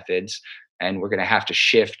methods, and we're going to have to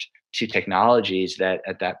shift to technologies that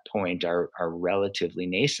at that point are relatively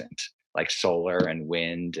nascent, like solar and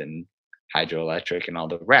wind and hydroelectric and all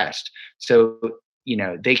the rest. So,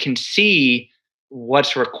 they can see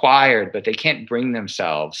what's required, but they can't bring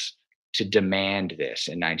themselves to demand this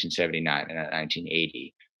in 1979 and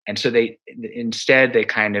 1980. And so instead they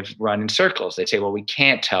kind of run in circles. They say, well, we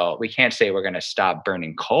can't say we're going to stop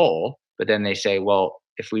burning coal, but then they say, well,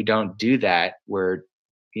 if we don't do that, we're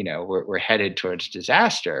headed towards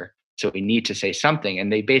disaster. So we need to say something.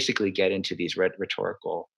 And they basically get into these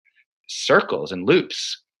rhetorical circles and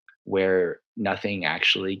loops where nothing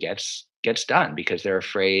actually gets done, because they're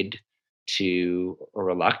afraid to, or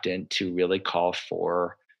reluctant to, really call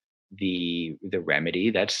for the remedy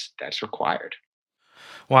that's required.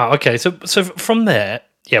 Wow. Okay. So from there,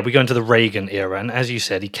 we go into the Reagan era, and as you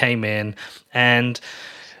said, he came in and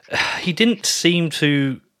he didn't seem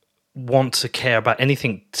to want to care about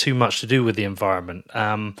anything too much to do with the environment.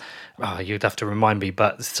 You'd have to remind me,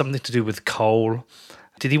 but something to do with coal.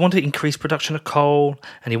 Did he want to increase production of coal,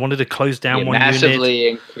 and he wanted to close down one unit?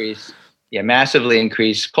 Massively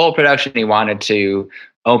increase coal production. He wanted to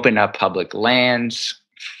open up public lands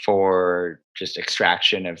for just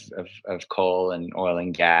extraction of coal and oil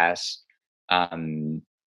and gas.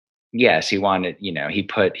 Yes, he wanted, he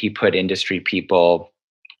put industry people.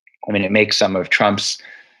 It makes some of Trump's,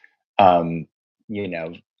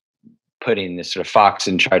 putting this sort of fox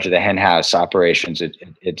in charge of the henhouse operations.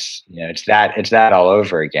 It's that all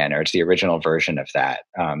over again, or it's the original version of that.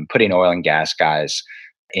 Putting oil and gas guys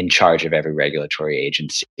in charge of every regulatory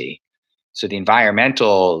agency. So the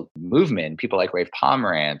environmental movement, people like Rafe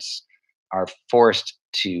Pomerantz, are forced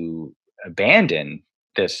to abandon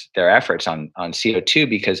their efforts on CO2,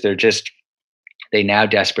 because they now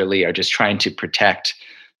desperately are just trying to protect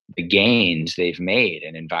the gains they've made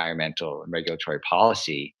in environmental and regulatory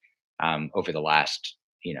policy over the last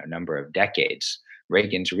number of decades.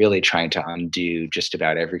 Reagan's really trying to undo just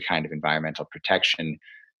about every kind of environmental protection,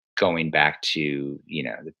 going back to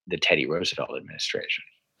the Teddy Roosevelt administration.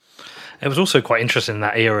 It was also quite interesting in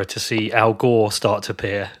that era to see Al Gore start to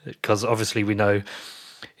appear, because obviously we know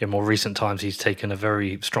in more recent times he's taken a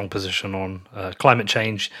very strong position on climate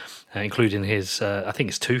change, including his, I think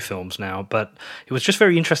it's 2 films now, but it was just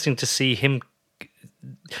very interesting to see him,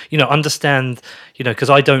 understand, because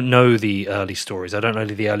I don't know the early stories, I don't know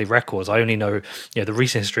the early records, I only know, the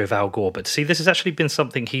recent history of Al Gore, but to see this has actually been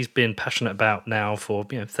something he's been passionate about now for,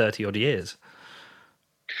 30 odd years.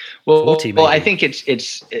 Well, 40 well, I maybe. think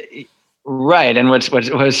it's right. And what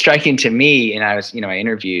was striking to me, and I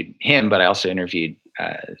interviewed him, but I also interviewed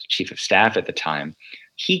chief of staff at the time.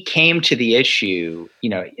 He came to the issue,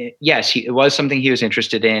 yes, it was something he was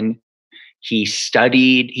interested in. He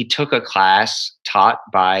took a class taught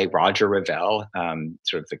by Roger Revelle,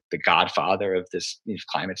 sort of the godfather of this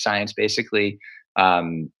climate science, basically.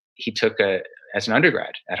 He took as an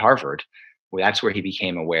undergrad at Harvard. That's where he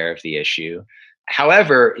became aware of the issue.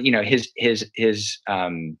 However, his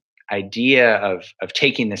idea of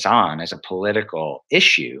taking this on as a political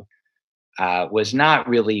issue was not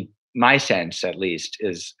really, my sense at least,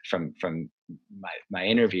 is from my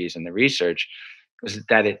interviews and the research, was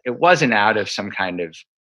that it wasn't out of some kind of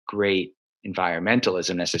great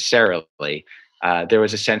environmentalism necessarily. There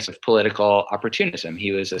was a sense of political opportunism.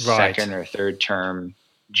 He was a second or third term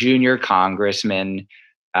junior congressman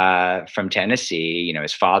from Tennessee.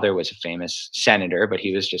 His father was a famous senator, but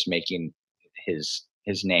he was just making his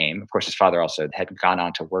name. Of course, his father also had gone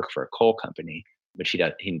on to work for a coal company, which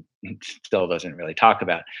he still doesn't really talk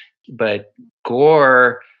about. But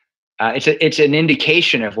Gore, it's an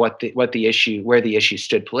indication of where the issue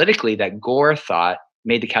stood politically, that Gore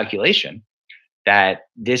made the calculation that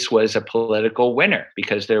this was a political winner,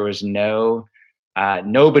 because there was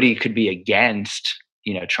nobody could be against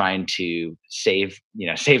trying to save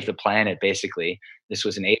the planet. Basically, this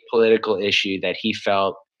was an apolitical issue that he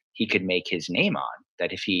felt he could make his name on.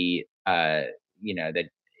 That if he that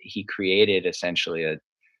he created essentially his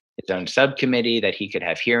own subcommittee, that he could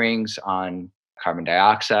have hearings on carbon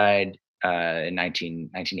dioxide in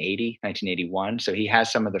 1981. So he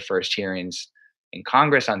has some of the first hearings in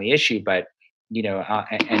Congress on the issue, but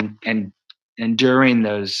and during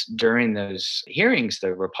those hearings,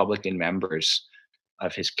 the Republican members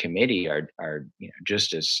of his committee are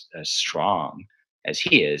just as strong as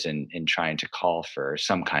he is in trying to call for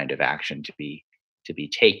some kind of action to be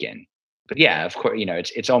taken. But yeah, of course,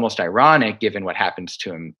 it's almost ironic given what happens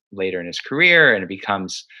to him later in his career, and it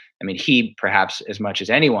becomes, he perhaps as much as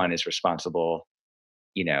anyone is responsible,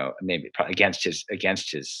 maybe against his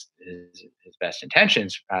best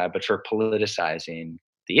intentions, but for politicizing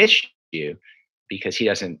the issue, because he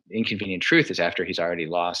doesn't. Inconvenient truth is after he's already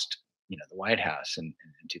lost, the White House in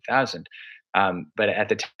 2000. But at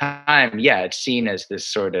the time, it's seen as this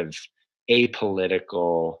sort of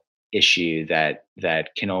apolitical issue that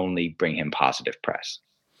can only bring him positive press.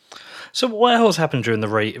 So what else happened during the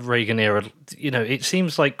Reagan era? It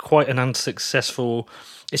seems like quite an unsuccessful.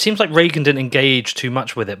 It seems like Reagan didn't engage too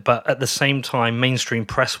much with it, but at the same time, mainstream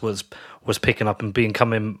press was picking up and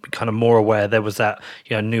becoming kind of more aware. There was that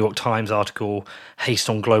New York Times article, "Haste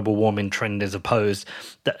on global warming trend is opposed."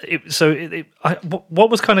 What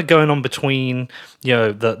was kind of going on between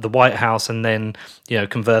the White House and then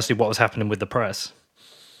conversely what was happening with the press?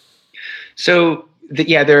 So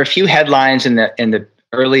there are a few headlines in the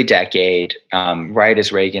early decade, right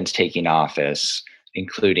as Reagan's taking office,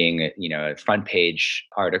 including a front page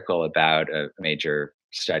article about a major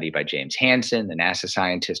study by James Hansen, the NASA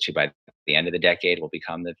scientist who by the end of the decade will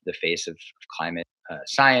become the face of climate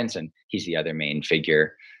science, and he's the other main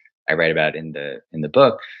figure I write about in the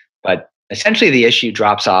book. But essentially, the issue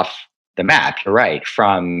drops off the map. You're right,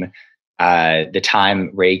 from the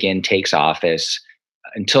time Reagan takes office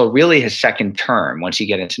until really his second term, once you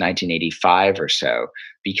get into 1985 or so,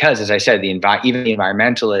 because, as I said, even the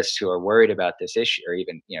environmentalists who are worried about this issue, or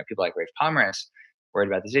even people like Rafe Pomerantz worried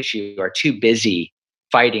about this issue, are too busy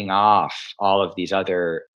fighting off all of these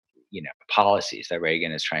other policies that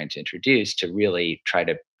Reagan is trying to introduce to really try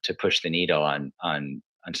to push the needle on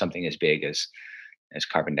something as big as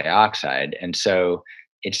carbon dioxide. And so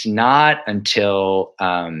it's not until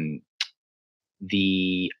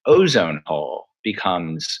the ozone hole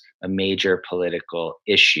becomes a major political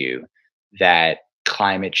issue that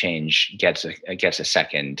climate change gets a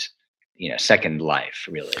second life,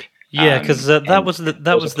 really. Yeah, because that was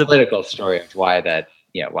the political story of why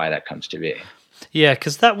that comes to be. Yeah,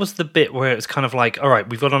 because that was the bit where it's kind of like, all right,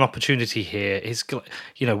 we've got an opportunity here.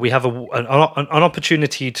 We have an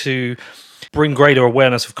opportunity to bring greater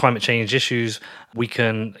awareness of climate change issues. We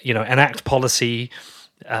can, enact policy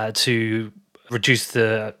to reduce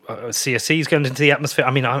the CFCs going into the atmosphere.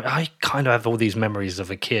 I kind of have all these memories of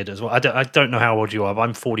a kid as well. I don't know how old you are, but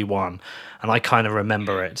I'm 41, and I kind of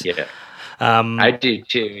remember it. Yeah, I do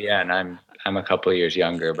too. Yeah, and I'm a couple of years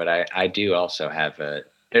younger, but I do also have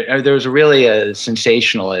there was really a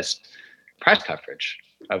sensationalist press coverage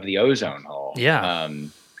of the ozone hole. Yeah.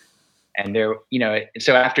 And there,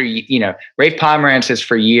 so after, Rafe Pomerantz has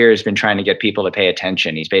for years been trying to get people to pay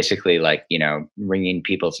attention. He's basically like, wringing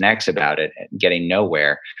people's necks about it and getting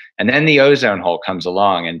nowhere. And then the ozone hole comes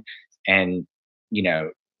along, and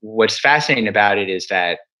what's fascinating about it is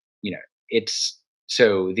that,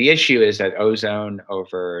 so the issue is that ozone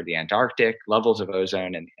over the Antarctic, levels of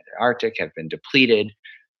ozone in the Antarctic have been depleted.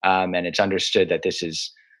 And it's understood that this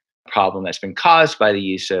is a problem that's been caused by the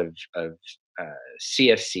use of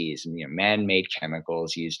CFCs and man-made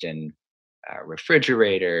chemicals used in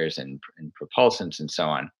refrigerators and propulsants and so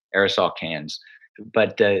on, aerosol cans.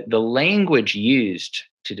 But the language used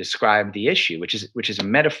to describe the issue, which is a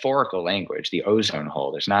metaphorical language, the ozone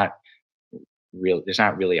hole. There's not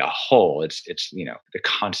really a hole. It's the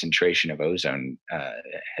concentration of ozone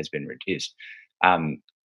has been reduced.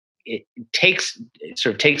 It takes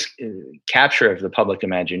capture of the public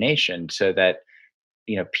imagination, so that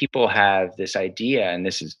people have this idea, and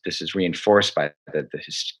this is reinforced by the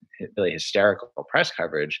really hysterical press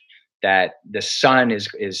coverage, that the sun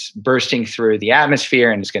is bursting through the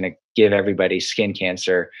atmosphere and is going to give everybody skin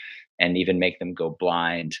cancer and even make them go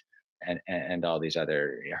blind, and all these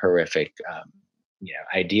other horrific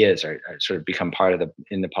ideas are sort of become part of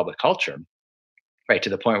in the public culture, right, to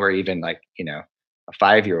the point where even like a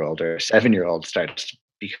 5-year-old or a 7-year-old starts to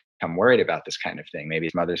become worried about this kind of thing. Maybe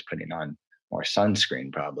his mother's putting on more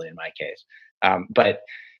sunscreen, probably in my case. But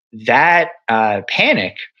that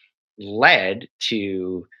panic led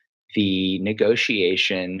to the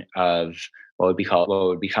negotiation of what would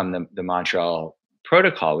become the Montreal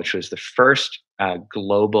Protocol, which was the first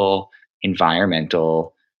global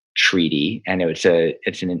environmental treaty, and it's a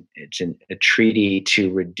treaty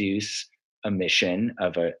to reduce emission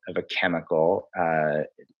of a chemical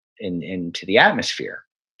into the atmosphere.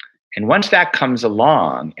 And once that comes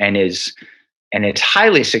along and it's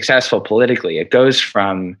highly successful politically, it goes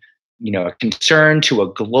from a concern to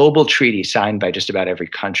a global treaty signed by just about every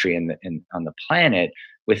country on the planet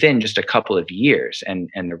within just a couple of years. And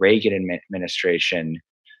the Reagan administration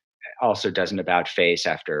also doesn't about face,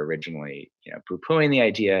 after originally poo-pooing the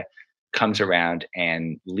idea, comes around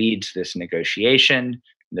and leads this negotiation.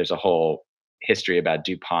 There's a whole history about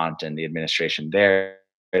DuPont and the administration there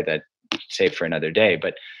that save for another day.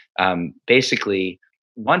 But basically,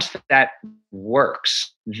 once that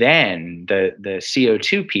works, then the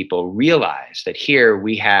CO2 people realize that here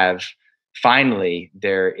we have, finally,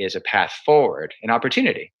 there is a path forward, an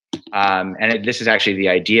opportunity. This is actually the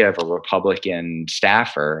idea of a Republican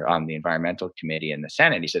staffer on the environmental committee in the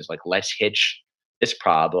Senate. He says, let's hitch this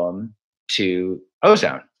problem to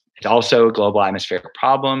ozone. It's also a global atmospheric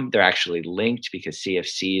problem. They're actually linked because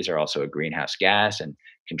CFCs are also a greenhouse gas and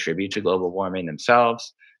contribute to global warming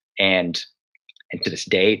themselves. And to this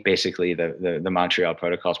date, basically, the Montreal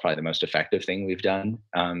Protocol is probably the most effective thing we've done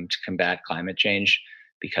to combat climate change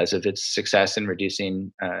because of its success in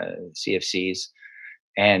reducing CFCs.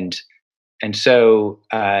 And so,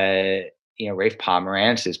 Rafe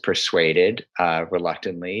Pomerantz is persuaded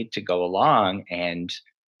reluctantly to go along, and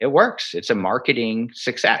it works. It's a marketing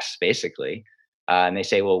success, basically. And they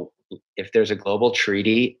say, well, if there's a global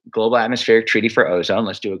atmospheric treaty for ozone,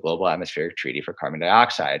 let's do a global atmospheric treaty for carbon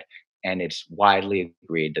dioxide. And it's widely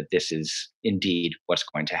agreed that this is indeed what's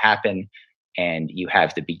going to happen. And you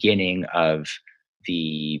have the beginning of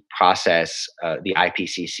the process, the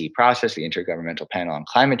IPCC process, the Intergovernmental Panel on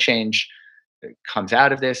Climate Change, comes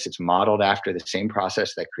out of this. It's modeled after the same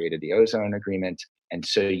process that created the ozone agreement. And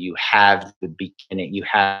so you have the beginning, you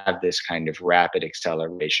have this kind of rapid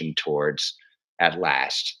acceleration towards, at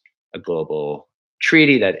last, a global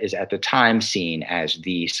treaty that is at the time seen as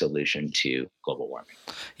the solution to global warming.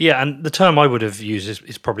 Yeah, and the term I would have used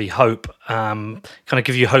is probably hope. Kind of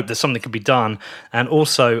give you hope that something could be done. And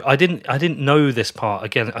also, I didn't know this part.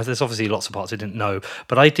 Again, there's obviously lots of parts I didn't know,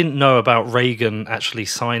 but I didn't know about Reagan actually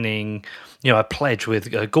signing, a pledge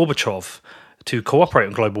with Gorbachev to cooperate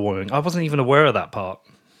on global warming. I wasn't even aware of that part.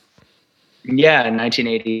 Yeah, in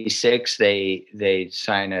 1986, they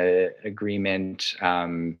sign an agreement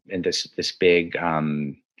in this big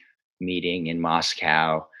meeting in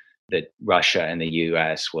Moscow that Russia and the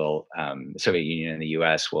U.S. will, the Soviet Union and the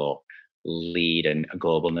U.S. will lead a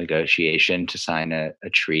global negotiation to sign a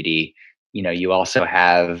treaty. You also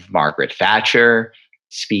have Margaret Thatcher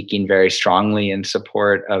speaking very strongly in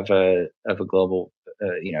support of a global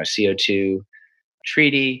CO2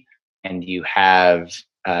 treaty, and you have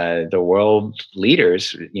the world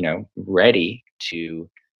leaders, ready to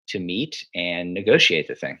meet and negotiate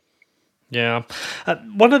the thing. Yeah.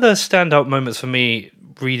 One of the standout moments for me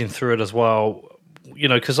reading through it as well,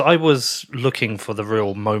 because I was looking for the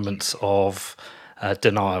real moments of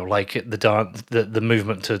denial, like the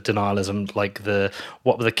movement to denialism, like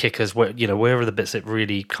what were the kickers, where were the bits that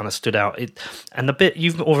really kind of stood out? And the bit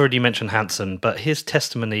you've already mentioned Hansen, but his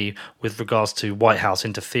testimony with regards to White House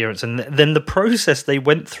interference, and then the process they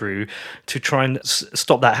went through to try and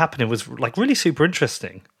stop that happening was like really super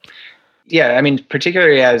interesting. Yeah, I mean,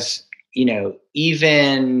 particularly as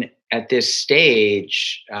even at this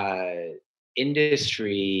stage,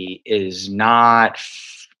 industry is not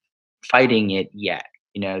fighting it yet.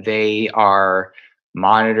 They are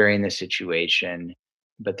monitoring the situation,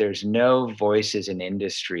 but there's no voices in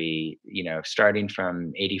industry, starting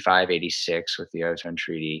from 85, 86 with the Ozone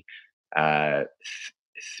Treaty,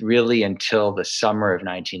 really until the summer of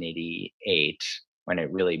 1988, when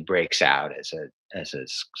it really breaks out as a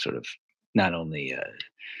sort of not only a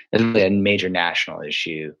major national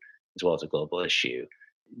issue as well as a global issue.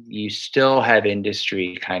 You still have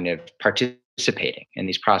industry kind of participating in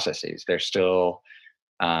these processes. They're still,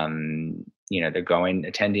 they're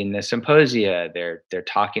attending the symposia. They're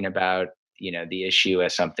talking about, the issue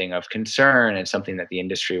as something of concern and something that the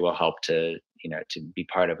industry will help to be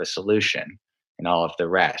part of a solution and all of the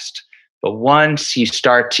rest. But once you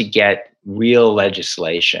start to get real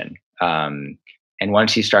legislation, and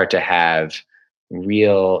once you start to have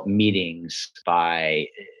real meetings by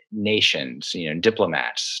nations,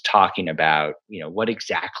 diplomats talking about, what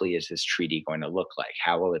exactly is this treaty going to look like?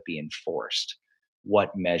 How will it be enforced?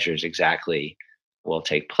 What measures exactly will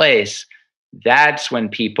take place? That's when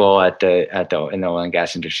people in the oil and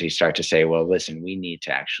gas industry start to say, well, listen, we need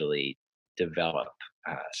to actually develop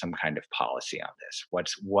some kind of policy on this.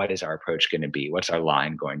 What is our approach going to be? What's our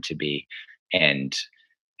line going to be? And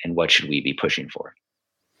what should we be pushing for?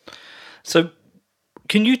 So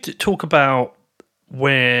can you talk about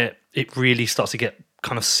where it really starts to get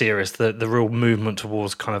kind of serious, the real movement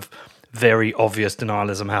towards kind of very obvious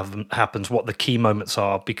denialism happens, what the key moments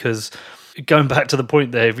are? Because going back to the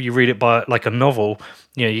point there, if you read it by like a novel,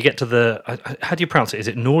 you get to how do you pronounce it? Is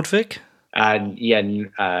it Nordvik?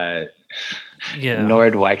 Nordwijk.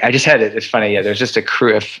 I just had it. It's funny. Yeah, there's just a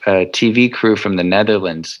TV crew from the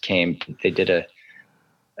Netherlands came. They did a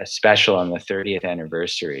special on the 30th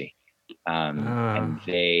anniversary, and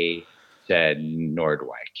they said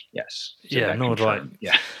Nordwijk. Yes. So Nordwijk.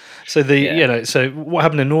 Yeah. So so what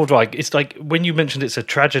happened in Nordwijk? It's like when you mentioned it's a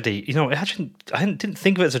tragedy. I didn't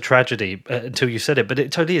think of it as a tragedy until you said it, but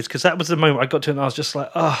it totally is, because that was the moment I got to it and I was just like,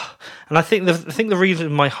 oh. And I think the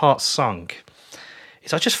reason my heart sunk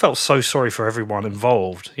is I just felt so sorry for everyone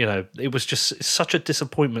involved. It was just such a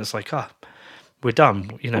disappointment. It's like, we're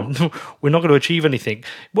done. We're not going to achieve anything.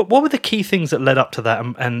 What were the key things that led up to that,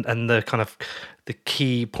 and the kind of the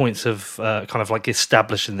key points of kind of like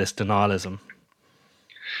establishing this denialism?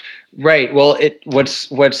 Right. Well,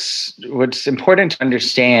 what's important to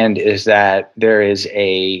understand is that there is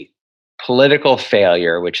a political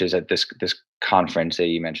failure, which is at this conference that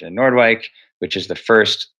you mentioned in Nordwijk, which is the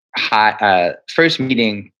first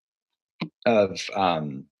meeting of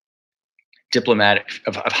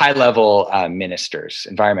high level ministers,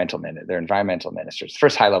 environmental ministers,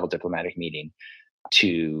 first high level diplomatic meeting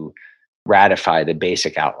to ratify the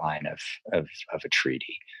basic outline of a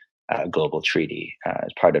treaty, a global treaty,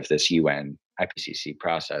 as part of this UN IPCC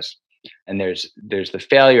process. And there's the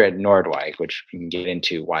failure at Nordwijk, which we can get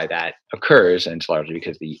into why that occurs, and it's largely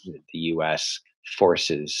because the U.S.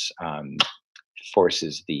 forces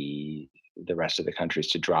the rest of the countries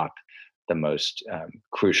to drop the most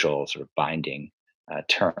crucial sort of binding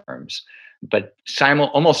terms. But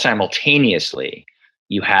almost simultaneously,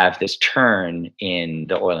 you have this turn in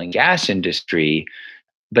the oil and gas industry,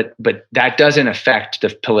 but that doesn't affect the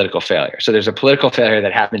political failure. So there's a political failure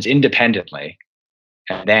that happens independently,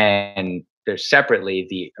 and then there's separately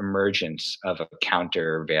the emergence of a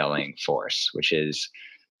countervailing force, which is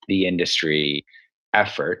the industry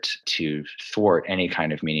effort to thwart any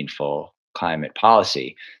kind of meaningful climate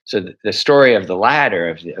policy. So the story of the latter,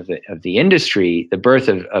 of the industry, the birth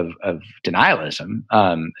of denialism,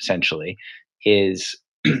 essentially, is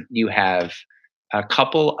you have a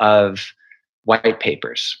couple of white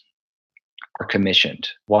papers are commissioned,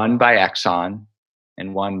 one by Exxon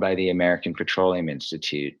and one by the American Petroleum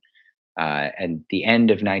Institute, at the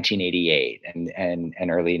end of 1988 and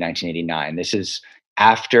early 1989. This is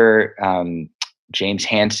after James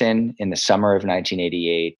Hansen, in the summer of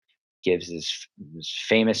 1988, gives this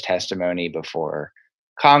famous testimony before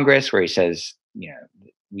Congress where he says,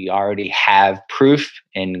 we already have proof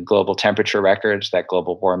in global temperature records that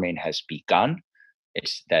global warming has begun.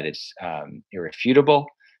 It's irrefutable,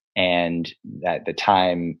 and that the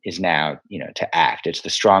time is now, to act. It's the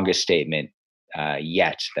strongest statement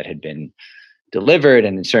yet that had been delivered,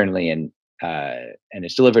 and certainly in and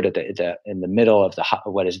it's delivered at in the middle of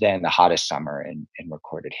what is then the hottest summer in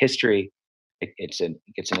recorded history. It gets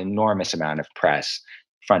an enormous amount of press,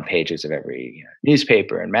 front pages of every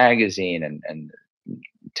newspaper and magazine and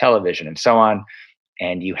television and so on.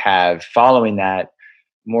 And you have, following that,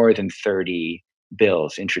 more than 30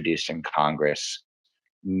 bills introduced in Congress,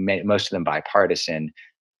 most of them bipartisan,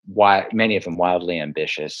 many of them wildly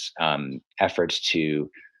ambitious efforts to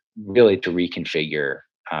really to reconfigure,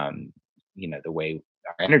 the way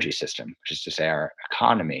our energy system, which is to say our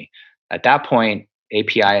economy. At that point,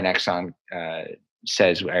 API and Exxon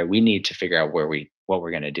says we need to figure out what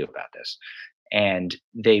we're going to do about this, and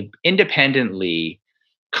they independently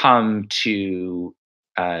come to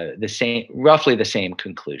roughly the same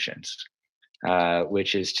conclusions,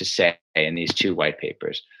 which is to say, in these two white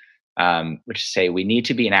papers, which say we need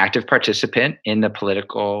to be an active participant in the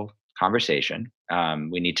political conversation.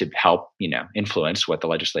 We need to help, influence what the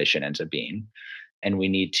legislation ends up being, and we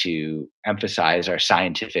need to emphasize our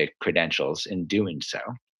scientific credentials in doing so,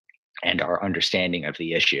 and our understanding of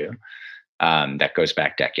the issue that goes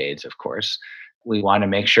back decades, of course. We want to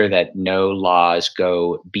make sure that no laws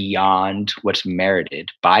go beyond what's merited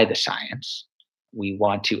by the science. We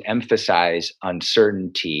want to emphasize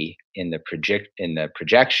uncertainty in the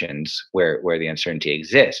projections where the uncertainty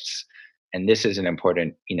exists. And this is an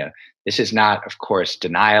important, this is not, of course,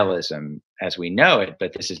 denialism as we know it,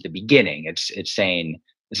 but this is the beginning. It's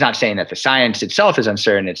not saying that the science itself is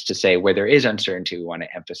uncertain. It's to say where there is uncertainty, we want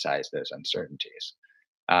to emphasize those uncertainties.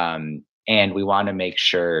 And we want to make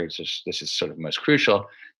sure, this is sort of most crucial,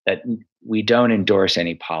 that we don't endorse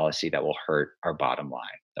any policy that will hurt our bottom line,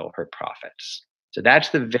 that will hurt profits. So that's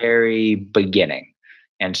the very beginning.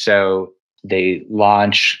 And so they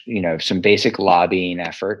launch, some basic lobbying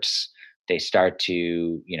efforts. They start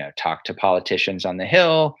to, talk to politicians on the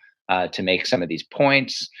Hill to make some of these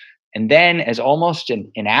points. And then, as almost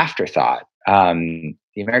an afterthought, the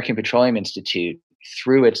American Petroleum Institute,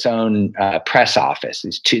 through its own press office,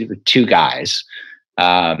 these two guys,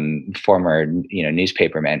 former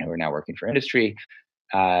newspapermen who are now working for industry,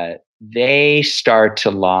 they start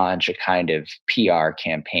to launch a kind of PR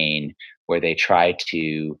campaign where they try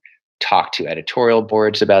to talk to editorial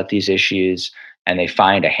boards about these issues, and they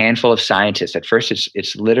find a handful of scientists. At first,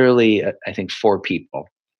 it's literally I think 4 people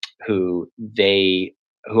who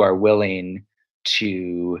are willing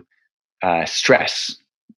to stress,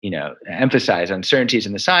 emphasize uncertainties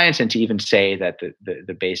in the science, and to even say that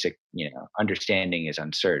the basic, understanding is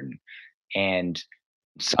uncertain. And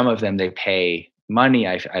some of them, they pay money.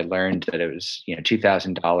 I learned that it was,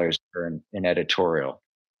 $2,000 for an editorial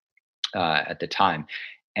at the time.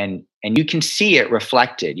 And you can see it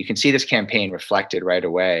reflected. You can see this campaign reflected right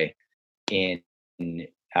away in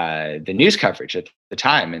the news coverage at the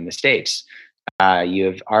time in the States. You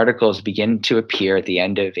have articles begin to appear at the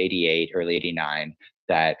end of 88, early 89,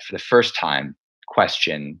 that for the first time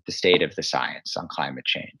question the state of the science on climate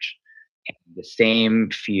change. And the same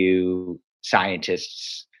few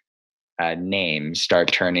scientists' names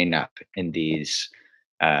start turning up in these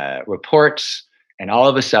reports, and all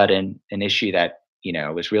of a sudden, an issue that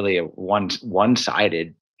was really a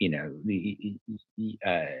one-sided,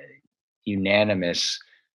 unanimous,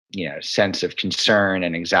 sense of concern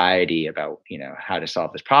and anxiety about how to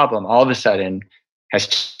solve this problem, all of a sudden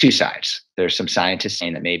has two sides. There's some scientists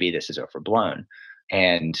saying that maybe this is overblown,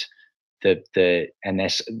 and this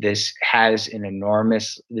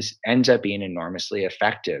ends up being enormously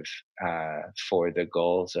effective for the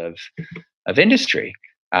goals of industry.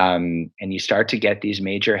 And you start to get these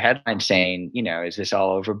major headlines saying, is this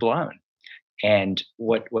all overblown? And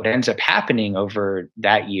what ends up happening over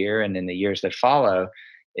that year and in the years that follow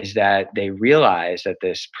is that they realize that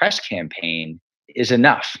this press campaign is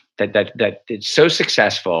enough, that it's so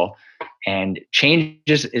successful and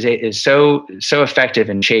changes is so effective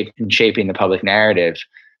in shaping the public narrative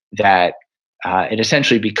that it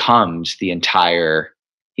essentially becomes the entire,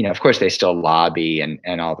 of course they still lobby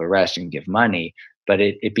and all the rest and give money, but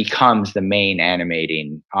it becomes the main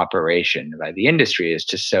animating operation by the industry is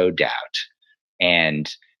to sow doubt. And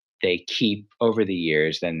they keep, over the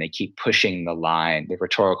years, then they keep pushing the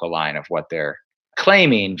rhetorical line of what they're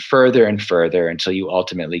claiming further and further until you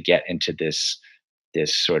ultimately get into this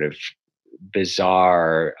sort of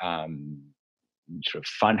bizarre sort of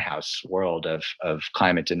funhouse world of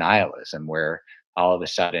climate denialism, where all of a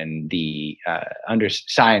sudden the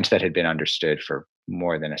science that had been understood for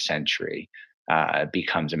more than a century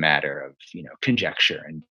becomes a matter of conjecture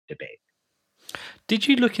and debate. Did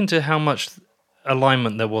you look into how much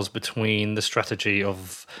alignment there was between the strategy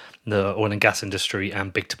of the oil and gas industry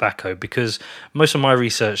and big tobacco? Because most of my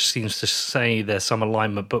research seems to say there's some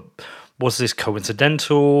alignment, but Was this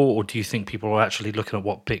coincidental, or do you think people were actually looking at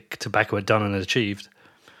what big tobacco had done and achieved?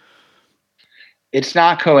 It's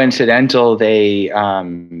not coincidental. They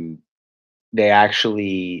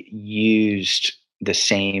actually used the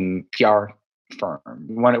same PR firm,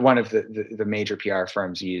 one of the major PR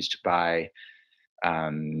firms used by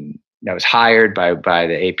that was hired by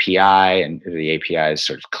the API, and the API is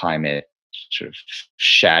sort of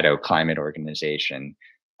shadow climate organization.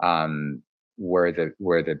 Were the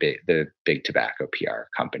big tobacco PR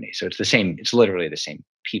company. So it's literally the same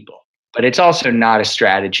people. But it's also not a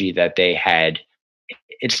strategy that they had.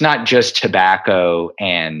 It's not just tobacco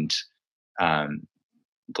and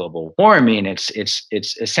global warming. It's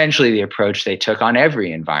essentially the approach they took on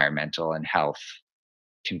every environmental and health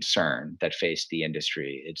concern that faced the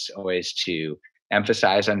industry. It's always to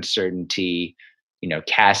emphasize uncertainty,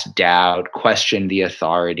 cast doubt, question the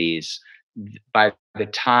authorities. By the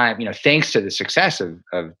time, thanks to the success of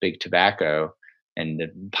big tobacco and the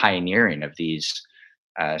pioneering of these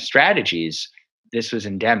strategies, this was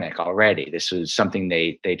endemic already. This was something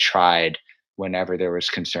they tried whenever there was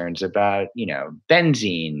concerns about,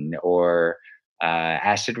 benzene or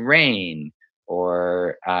acid rain,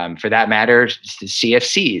 or for that matter, the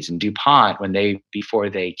CFCs and DuPont, before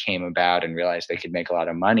they came about and realized they could make a lot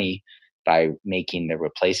of money by making the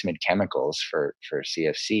replacement chemicals for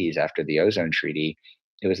CFCs after the ozone treaty.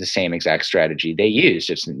 It was the same exact strategy they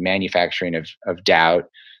used. It's manufacturing of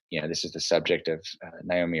doubt. This is the subject of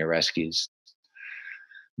Naomi Oreskes'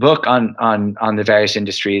 book on the various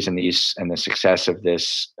industries and the success of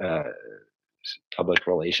this public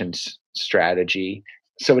relations strategy.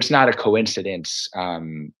 So it's not a coincidence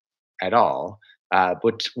at all.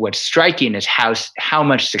 What's striking is how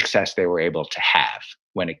much success they were able to have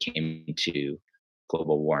when it came to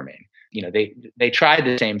global warming. They tried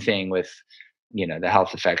the same thing with the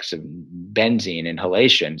health effects of benzene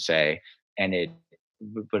inhalation, say,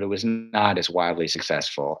 but it was not as wildly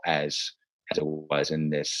successful as it was in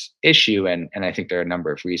this issue, and I think there are a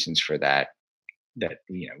number of reasons for that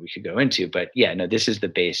we could go into. But this is the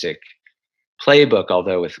basic playbook.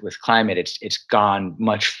 Although with climate, it's gone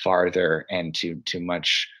much farther and to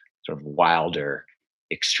much sort of wilder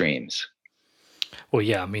extremes. Well,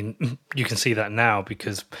 yeah, I mean, you can see that now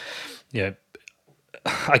because, I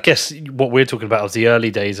guess what we're talking about is the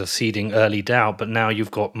early days of seeding early doubt, but now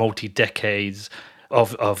you've got multi-decades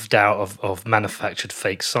of doubt, of manufactured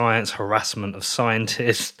fake science, harassment of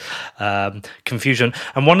scientists, confusion.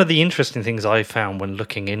 And one of the interesting things I found when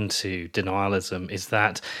looking into denialism is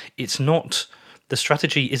that the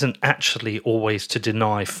strategy isn't actually always to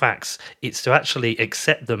deny facts. It's to actually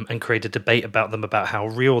accept them and create a debate about them, about how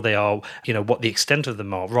real they are, what the extent of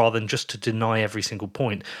them are, rather than just to deny every single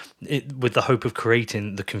point, with the hope of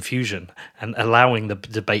creating the confusion and allowing the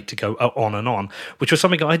debate to go on and on, which was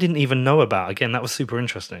something I didn't even know about. Again, that was super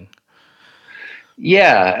interesting.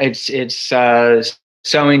 Yeah, it's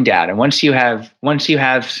sowing doubt. And once you have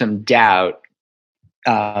some doubt,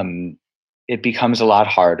 it becomes a lot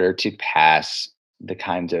harder to pass the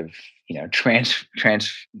kinds of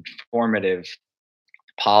transformative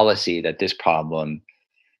policy that this problem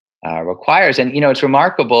requires. And it's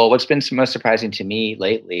remarkable. What's been most surprising to me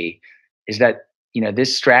lately is that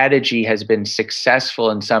this strategy has been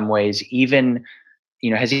successful in some ways.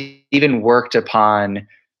 Has even worked upon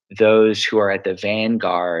those who are at the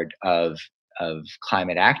vanguard of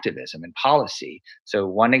climate activism and policy. So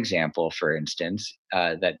one example, for instance,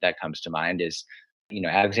 that comes to mind is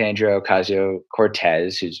Alexandria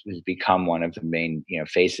Ocasio-Cortez, who's become one of the main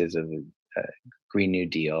faces of the Green New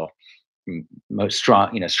Deal,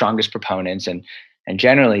 strongest proponents, and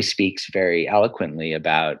generally speaks very eloquently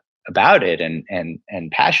about it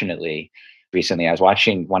and passionately. Recently, I was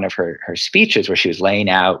watching one of her speeches where she was laying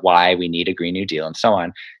out why we need a Green New Deal and so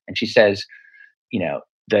on, and she says,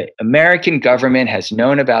 the American government has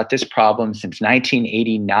known about this problem since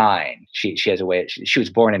 1989. She has a way. She was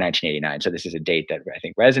born in 1989, so this is a date that I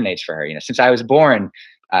think resonates for her. Since I was born,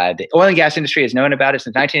 the oil and gas industry has known about it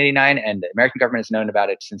since 1989, and the American government has known about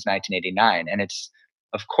it since 1989. And it's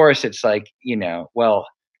like, well,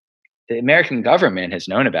 the American government has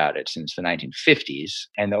known about it since the 1950s,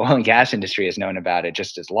 and the oil and gas industry has known about it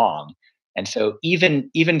just as long. And so even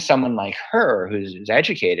someone like her, who's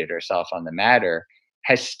educated herself on the matter,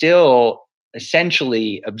 has still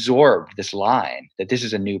essentially absorbed this line that this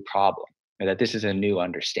is a new problem, or that this is a new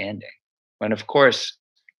understanding. When, of course,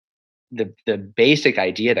 the basic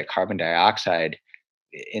idea that carbon dioxide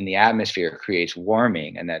in the atmosphere creates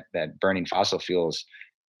warming, and that burning fossil fuels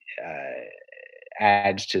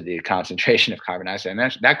adds to the concentration of carbon dioxide,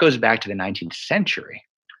 that goes back to the 19th century.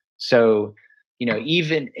 So,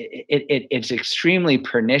 even it's extremely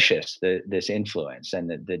pernicious, this influence and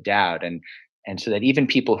the doubt, and so that even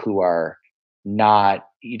people who are not,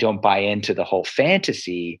 you don't buy into the whole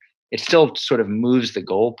fantasy, it still sort of moves the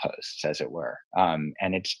goalposts, as it were. And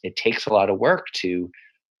it takes a lot of work to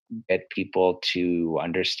get people to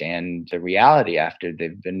understand the reality after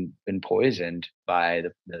they've been poisoned by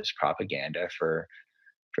this propaganda for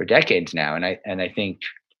decades now. And I think,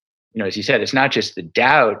 as you said, it's not just the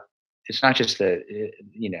doubt, it's not just the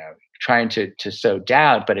trying to sow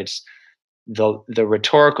doubt, but it's the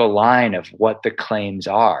rhetorical line of what the claims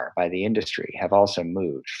are by the industry have also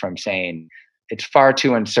moved from saying it's far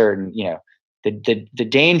too uncertain. The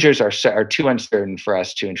dangers are too uncertain for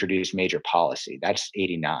us to introduce major policy. That's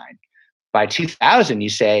 89. By 2000, you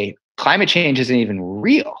say climate change isn't even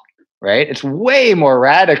real, right? It's way more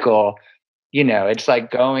radical. It's like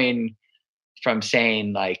going from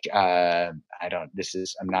saying like, I'm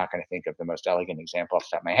not going to think of the most elegant example off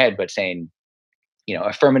the top of my head, but saying,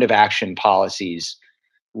 affirmative action policies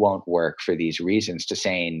won't work for these reasons, to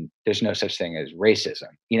saying there's no such thing as racism.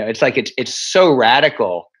 It's like it's so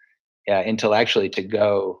radical intellectually to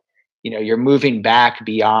go, you're moving back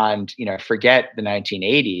beyond, forget the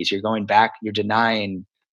 1980s. You're going back, you're denying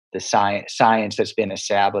the science that's been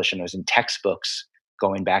established and was in textbooks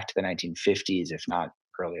going back to the 1950s, if not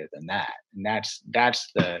earlier than that. And that's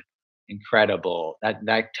the incredible,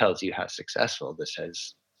 that tells you how successful this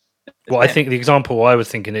has. Well, I think the example I was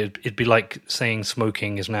thinking, it'd be like saying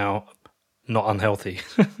smoking is now not unhealthy.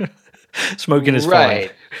 Smoking is fine.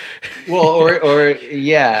 Well, or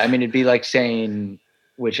yeah, I mean, it'd be like saying,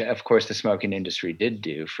 which of course the smoking industry did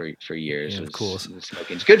do for years. Yeah, of course,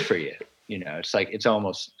 smoking's good for you. It's like it's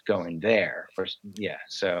almost going there.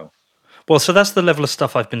 So. Well, so that's the level of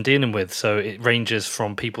stuff I've been dealing with. So it ranges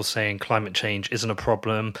from people saying climate change isn't a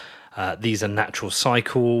problem. These are natural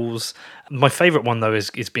cycles. My favorite one, though,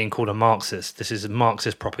 is being called a Marxist. This is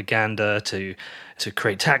Marxist propaganda to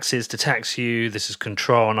create taxes, to tax you. This is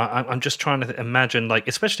control. And I'm just trying to imagine, like,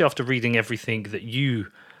 especially after reading everything that you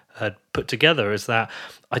had put together, is that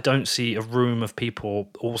I don't see a room of people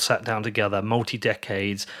all sat down together,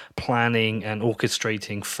 multi-decades, planning and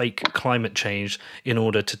orchestrating fake climate change in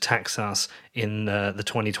order to tax us in the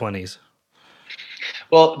 2020s.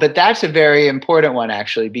 Well, but that's a very important one,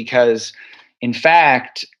 actually, because in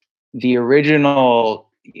fact, the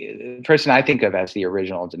person I think of as the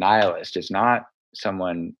original denialist is not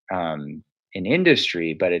someone in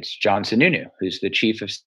industry, but it's John Sununu, who's the chief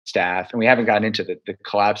of staff. And we haven't gotten into the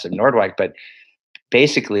collapse of Nordwijk, but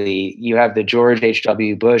basically you have the George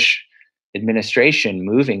H.W. Bush administration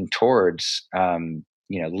moving towards,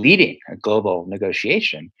 leading a global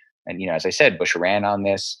negotiation. And, as I said, Bush ran on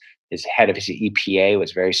this. His head of his EPA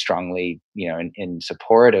was very strongly, in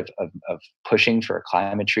support of pushing for a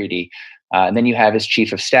climate treaty. And then you have his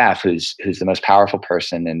chief of staff, who's the most powerful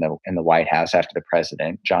person in the White House after the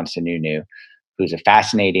president, John Sununu, who's a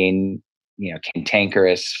fascinating,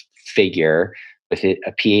 cantankerous figure with a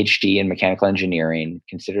PhD in mechanical engineering,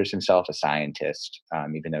 considers himself a scientist,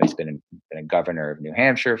 even though he's been a governor of New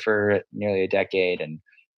Hampshire for nearly a decade,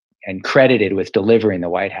 and credited with delivering the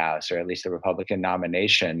White House, or at least the Republican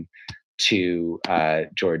nomination, to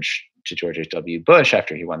George H.W. Bush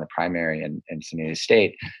after he won the primary in Sununu's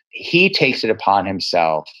state. He takes it upon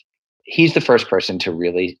himself. He's the first person to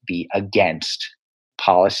really be against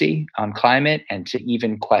policy on climate and to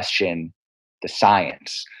even question the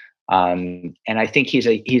science. And I think he's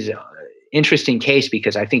an interesting case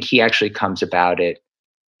because I think he actually comes about it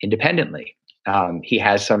independently. He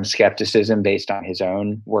has some skepticism based on his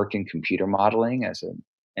own work in computer modeling as an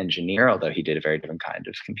engineer, although he did a very different kind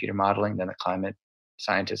of computer modeling than a climate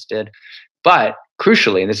scientist did. But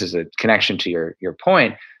crucially, and this is a connection to your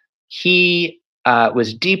point, he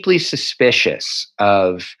was deeply suspicious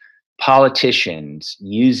of politicians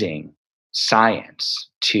using science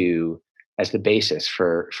as the basis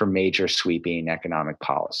for major sweeping economic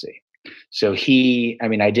policy. So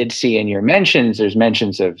I did see in your mentions, there's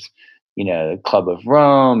mentions of, the Club of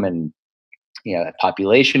Rome and, that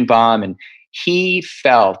population bomb. And he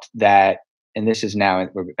felt that, and this is now,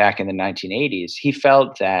 we're back in the 1980s, he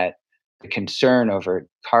felt that the concern over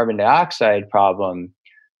carbon dioxide problem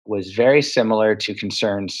was very similar to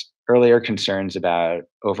earlier concerns about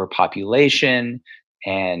overpopulation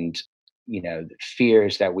and,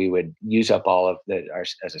 fears that we would use up all of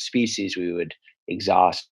as a species, we would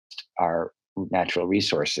exhaust our natural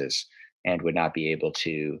resources and would not be able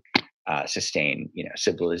to sustain,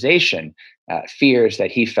 civilization. Fears that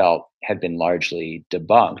he felt had been largely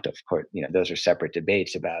debunked. Of course, those are separate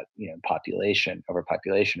debates about, population,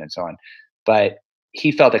 overpopulation, and so on. But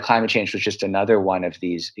he felt that climate change was just another one of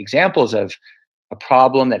these examples of a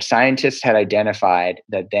problem that scientists had identified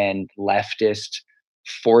that then leftist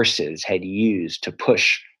forces had used to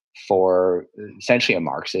push for essentially a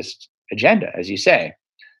Marxist agenda, as you say.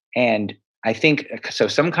 And I think so,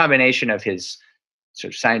 some combination of his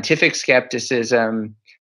sort of scientific skepticism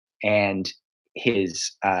and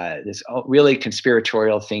his this really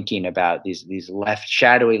conspiratorial thinking about these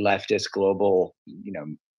shadowy leftist global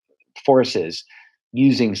forces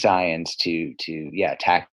using science to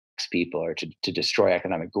tax people or to destroy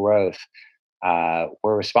economic growth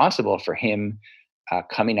were responsible for him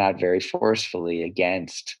coming out very forcefully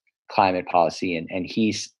against climate policy, and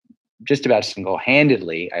he's just about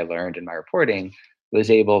single-handedly, I learned in my reporting, was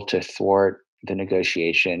able to thwart the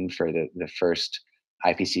negotiation for the first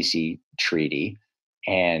IPCC treaty,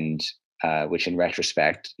 and which, in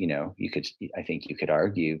retrospect, I think you could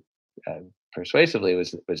argue persuasively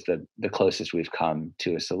was the closest we've come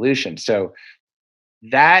to a solution. So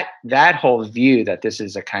that whole view that this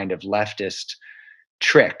is a kind of leftist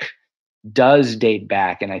trick does date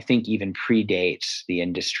back, and I think even predates the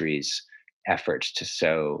industry's efforts to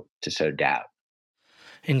sow doubt.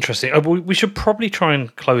 Interesting. We should probably try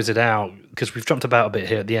and close it out because we've jumped about a bit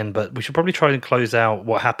here at the end, but we should probably try and close out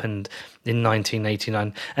what happened in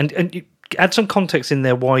 1989 and you add some context in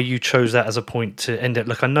there why you chose that as a point to end it.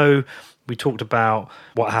 Look, I know we talked about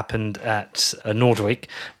what happened at Nordwijk,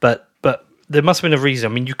 but there must have been a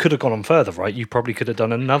reason. I mean, you could have gone on further, right? You probably could have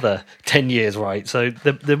done another 10 years, right? So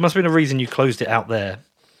there must have been a reason you closed it out there.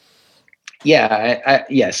 Yeah,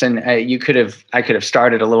 yes, and I could have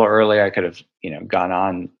started a little earlier. I could have, gone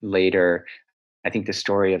on later. I think the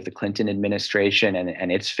story of the Clinton administration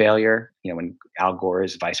and its failure, when Al Gore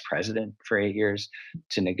is vice president for 8 years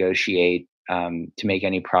to negotiate, to make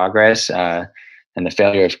any progress, and the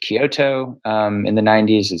failure of Kyoto in the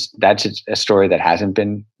 90s that's a story that hasn't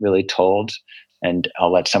been really told, and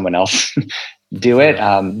I'll let someone else do it.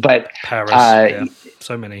 But Paris,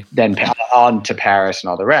 so many. Then on to Paris and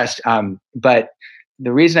all the rest. But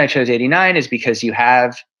the reason I chose 89 is because you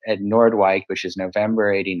have at Nordwijk, which is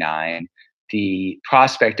November 89, the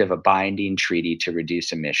prospect of a binding treaty to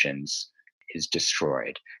reduce emissions is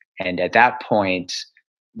destroyed. And at that point,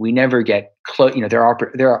 we never get close.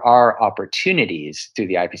 There are opportunities through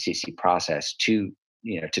the IPCC process to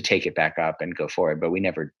take it back up and go forward, but we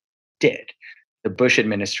never did. The Bush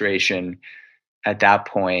administration at that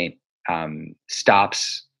point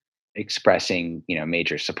stops expressing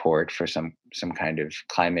major support for some kind of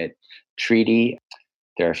climate treaty.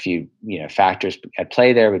 There are a few factors at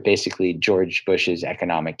play there, but basically George Bush's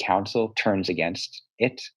Economic Council turns against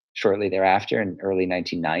it shortly thereafter in early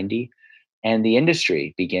 1990, and the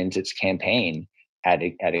industry begins its campaign at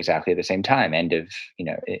exactly the same time, in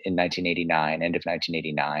 1989,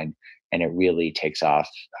 and it really takes off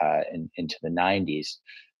into the 90s.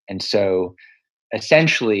 And so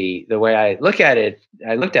essentially the way I looked at it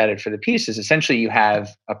for the piece is essentially you have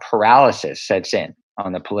a paralysis sets in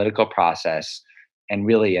on the political process and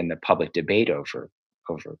really in the public debate over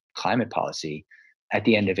climate policy at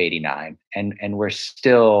the end of 89. And we're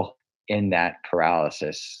still in that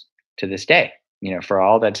paralysis to this day, for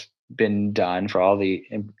all that's been done, for all the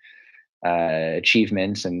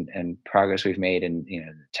achievements and progress we've made in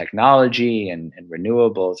technology and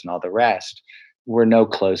renewables and all the rest. We're no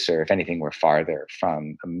closer. If anything, we're farther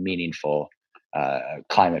from a meaningful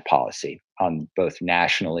climate policy on both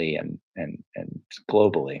nationally and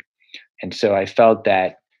globally. And so I felt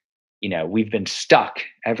that we've been stuck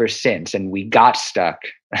ever since, and we got stuck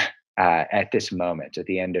at this moment at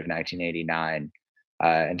the end of 1989.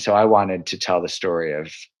 And so I wanted to tell the story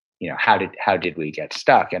of how did we get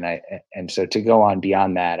stuck, and so to go on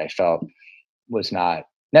beyond that, I felt was not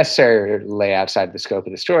necessary to lay outside the scope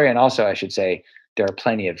of the story. And also, I should say, there are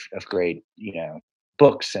plenty of great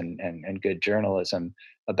books and good journalism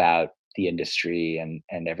about the industry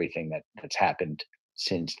and everything that's happened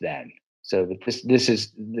since then. So this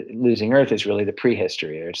is Losing Earth is really the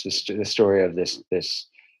prehistory. It's the story of this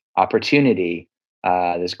opportunity,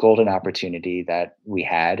 this golden opportunity that we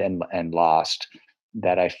had and lost,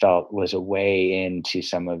 that I felt was a way into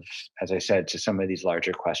some of these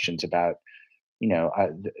larger questions about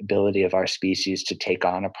the ability of our species to take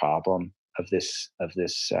on a problem of this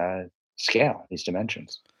scale, these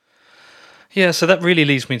dimensions. Yeah, so that really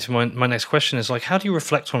leads me to my next question is how do you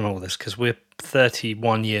reflect on all this? Because we're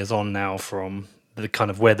 31 years on now from the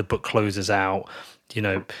kind of where the book closes out.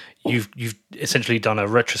 You've essentially done a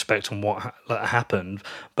retrospect on what happened,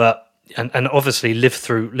 but and obviously lived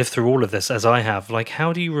through all of this as I have.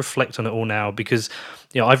 How do you reflect on it all now? Because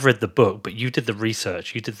I've read the book, but you did the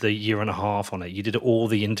research, you did the year and a half on it, you did all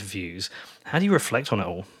the interviews. How do you reflect on it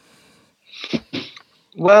all?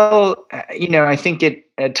 Well, I think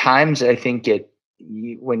at times,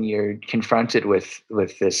 when you're confronted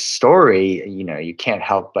with this story, you can't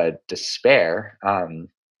help but despair.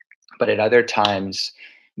 But at other times,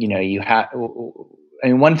 you have. I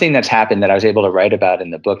mean, one thing that's happened that I was able to write about in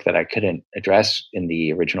the book that I couldn't address in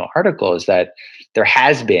the original article is that there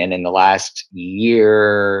has been in the last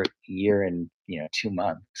year and 2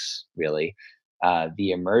 months, really,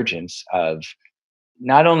 the emergence of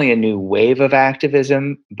not only a new wave of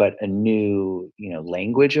activism, but a new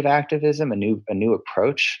language of activism, a new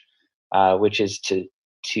approach, which is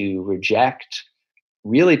to reject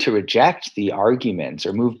to reject the arguments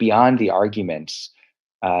or move beyond the arguments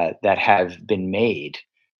that have been made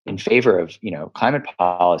in favor of climate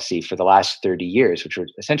policy for the last 30 years, which were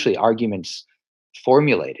essentially arguments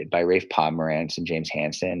formulated by Rafe Pomerantz and James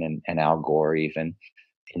Hansen and Al Gore even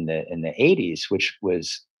in the 80s, which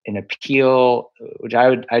was an appeal, which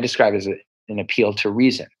I describe as an appeal to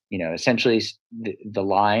reason. Essentially the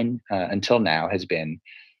line until now has been,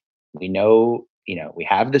 we know, we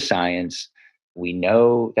have the science, we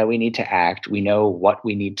know that we need to act, we know what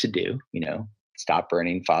we need to do, stop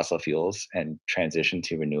burning fossil fuels and transition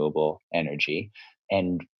to renewable energy.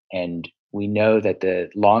 And we know that the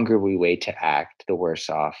longer we wait to act, the worse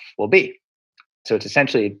off we'll be. So it's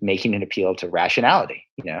essentially making an appeal to rationality.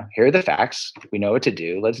 Here are the facts. We know what to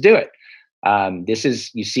do. Let's do it.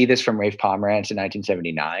 You see this from Rafe Pomerantz in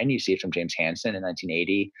 1979. You see it from James Hansen in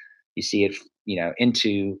 1980. You see it,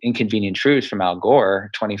 into Inconvenient Truths from Al Gore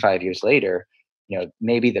 25 years later.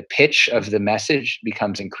 Maybe the pitch of the message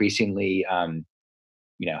becomes increasingly,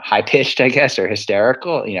 high pitched, I guess, or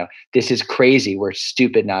hysterical. This is crazy. We're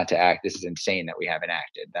stupid not to act. This is insane that we haven't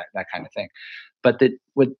acted. That kind of thing. But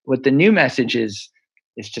what the new message is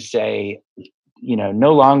to say,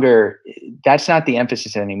 no longer, that's not the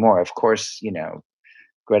emphasis anymore. Of course,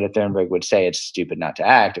 Greta Thunberg would say it's stupid not to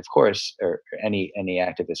act, of course, or any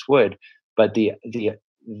activist would. But the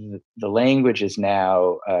language is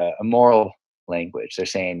now a moral language. They're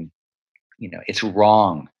saying, it's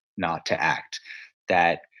wrong not to act.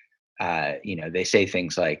 That they say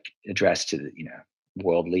things like, addressed to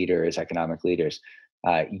world leaders, economic leaders,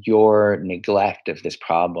 your neglect of this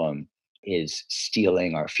problem is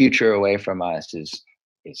stealing our future away from us, is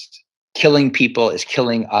killing people, is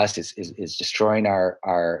killing us, is destroying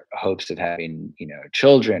our hopes of having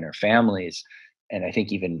children or families. And I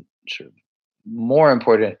think even sort of more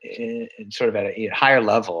important, sort of at a higher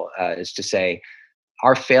level, is to say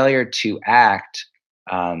our failure to act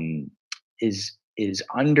is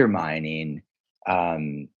undermining our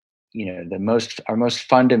most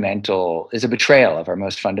fundamental, is a betrayal of our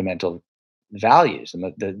most fundamental values, and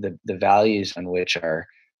the values on which our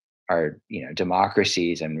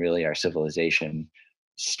democracies and really our civilization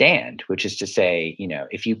stand, which is to say,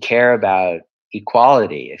 if you care about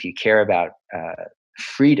equality, if you care about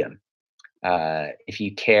freedom, if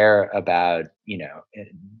you care about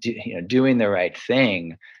doing the right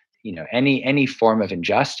thing, any form of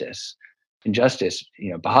injustice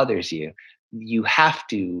bothers you, you have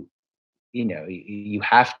to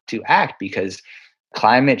act, because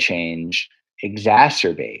climate change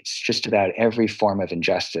exacerbates just about every form of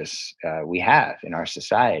injustice we have in our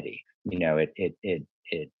society.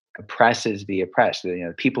 It oppresses the oppressed.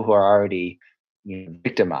 The people who are already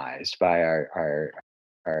victimized by our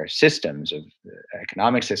systems of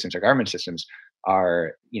economic systems, our government systems,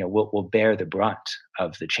 are will bear the brunt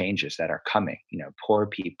of the changes that are coming. Poor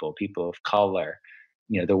people, people of color.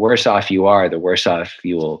 The worse off you are, the worse off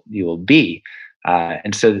you will be.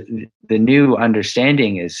 And so the new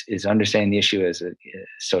understanding is understanding the issue as a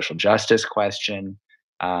social justice question,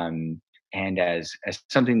 and as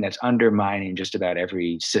something that's undermining just about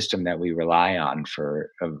every system that we rely on for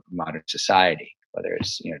a modern society, whether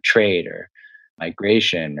it's trade or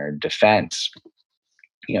migration or defense.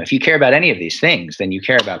 If you care about any of these things, then you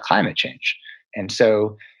care about climate change. And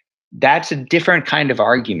so that's a different kind of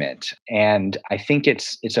argument. And I think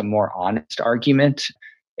it's a more honest argument.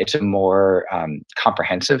 It's a more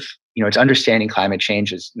comprehensive, it's understanding climate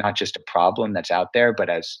change is not just a problem that's out there, but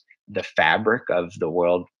as the fabric of the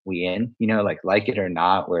world we in, like it or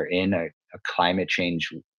not, we're in a climate change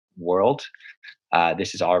world.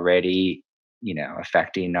 This is already,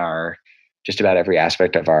 affecting our, just about every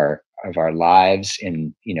aspect of our lives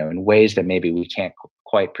in ways that maybe we can't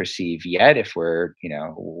quite perceive yet if we're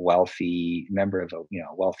wealthy member of a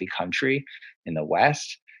wealthy country in the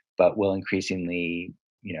West, but will increasingly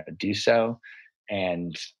do so.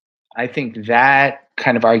 And I think that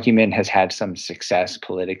kind of argument has had some success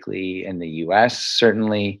politically in the US,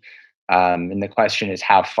 certainly. And the question is,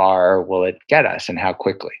 how far will it get us and how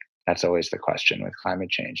quickly? That's always the question with climate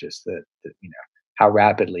change, is that how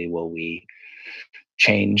rapidly will we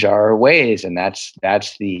change our ways? And that's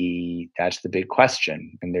the big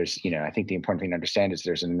question. And there's, I think the important thing to understand is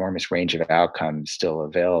there's an enormous range of outcomes still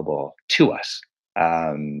available to us.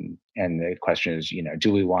 And the question is,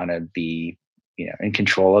 do we want to be, in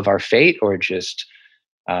control of our fate, or just,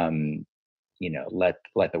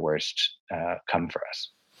 let the worst come for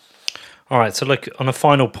us? All right. So, look, on a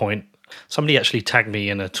final point, somebody actually tagged me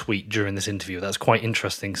in a tweet during this interview. That's quite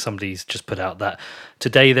interesting. Somebody's just put out that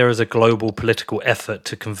today there is a global political effort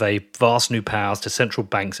to convey vast new powers to central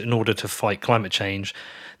banks in order to fight climate change.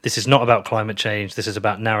 This is not about climate change. This is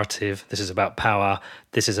about narrative. This is about power.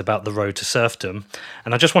 This is about the road to serfdom.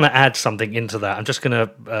 And I just want to add something into that. I'm just going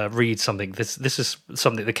to read something. This is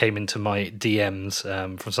something that came into my DMs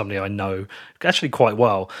from somebody I know actually quite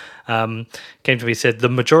well. Came to me, said, the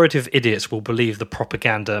majority of idiots will believe the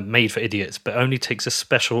propaganda made for idiots, but only takes a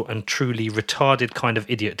special and truly retarded kind of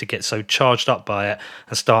idiot to get so charged up by it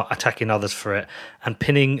and start attacking others for it and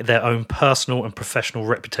pinning their own personal and professional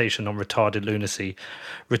reputation on retarded lunacy.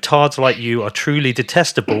 Retards like you are truly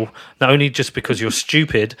detestable, not only just because you're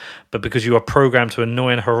stupid, but because you are programmed to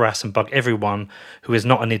annoy and harass and bug everyone who is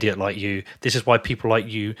not an idiot like you. This is why people like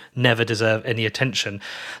you never deserve any attention.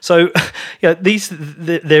 So,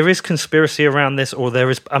 there is conspiracy around this, or there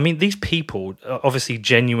is, these people obviously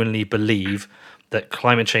genuinely believe that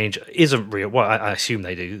climate change isn't real. Well, I assume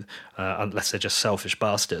they do, unless they're just selfish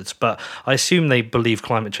bastards. But I assume they believe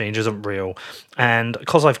climate change isn't real. And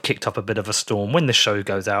because I've kicked up a bit of a storm, when this show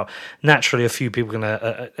goes out, naturally a few people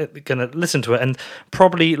are gonna listen to it and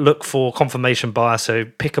probably look for confirmation bias. So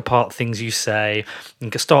pick apart things you say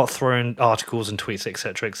and start throwing articles and tweets,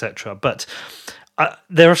 etc., etc. But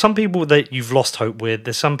there are some people that you've lost hope with.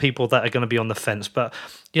 There's some people that are going to be on the fence. But,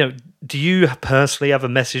 do you personally have a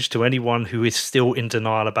message to anyone who is still in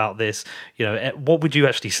denial about this? What would you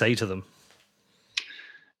actually say to them?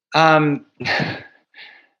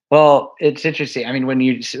 Well, it's interesting.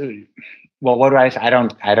 What do I say? I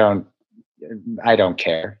don't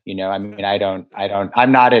care.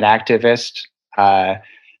 I'm not an activist. I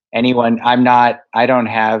don't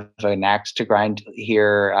have an axe to grind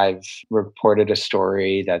here. I've reported a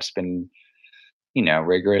story that's been,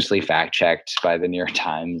 rigorously fact checked by the New York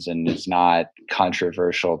Times, and is not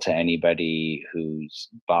controversial to anybody who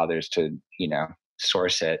bothers to,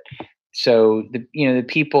 source it. So the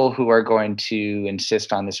people who are going to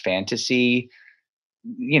insist on this fantasy,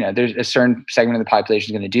 there's a certain segment of the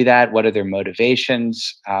population is going to do that. What are their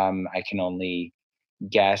motivations? I can only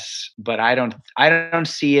guess, but I don't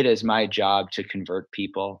see it as my job to convert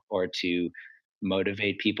people or to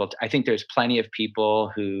motivate people. I think there's plenty of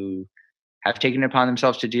people who have taken it upon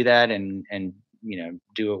themselves to do that and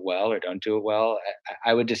do it well or don't do it well.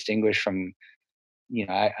 I would distinguish from,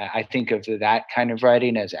 I think of that kind of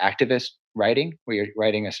writing as activist writing, where you're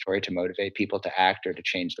writing a story to motivate people to act or to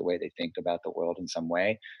change the way they think about the world in some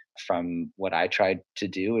way, from what I tried to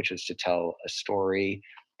do, which was to tell a story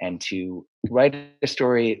and to write a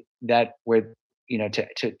story that where,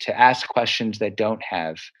 to ask questions that don't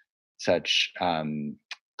have such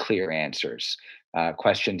clear answers,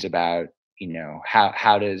 questions about,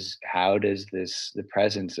 how does the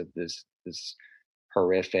presence of this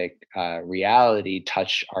horrific reality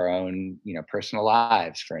touch our own, personal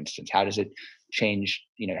lives, for instance? How does it change,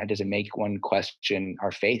 how does it make one question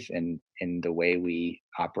our faith in the way we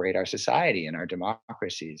operate our society and our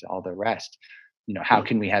democracies, all the rest? How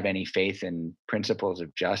can we have any faith in principles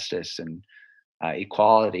of justice and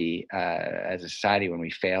equality as a society when we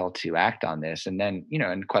fail to act on this? And then,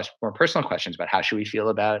 and more personal questions about how should we feel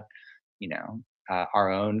about,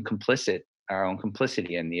 our own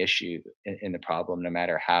complicity in the issue, in the problem, no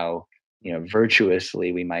matter how,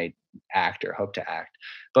 virtuously we might act or hope to act.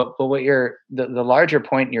 But what the larger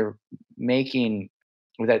point you're making,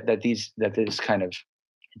 that this kind of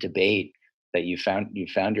debate that you found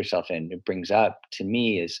yourself in, it brings up to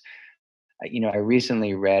me is, I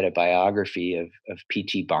recently read a biography of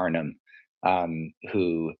P.T. Barnum,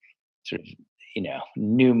 who sort of,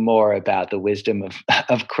 knew more about the wisdom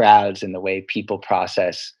of crowds and the way people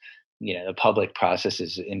process, the public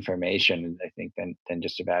processes information, I think, than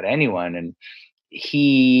just about anyone. And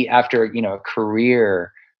he, after, a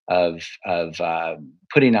career of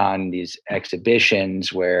putting on these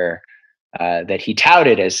exhibitions where that he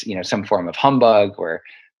touted as, some form of humbug, or,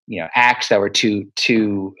 acts that were too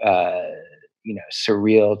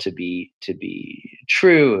surreal to be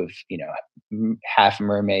true, of, half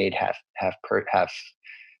mermaid, half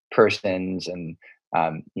persons, and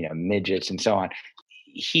midgets and so on.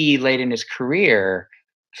 He, late in his career,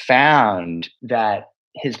 found that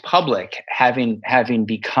his public, having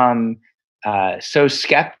become so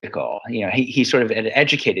skeptical. He sort of had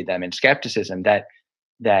educated them in skepticism that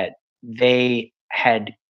they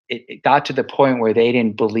had, it got to the point where they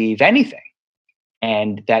didn't believe anything,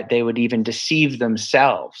 and that they would even deceive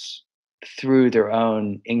themselves through their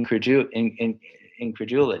own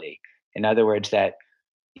incredulity. In other words, that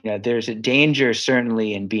there's a danger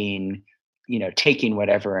certainly in being, taking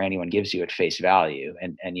whatever anyone gives you at face value,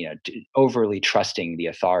 and overly trusting the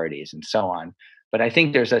authorities and so on. But I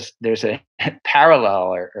think there's a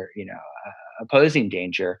parallel or opposing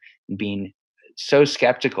danger in being so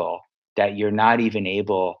skeptical that you're not even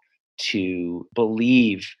able to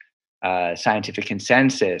believe scientific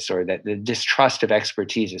consensus, or that the distrust of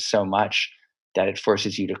expertise is so much that it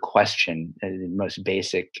forces you to question the most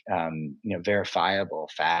basic, verifiable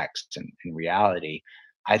facts and reality.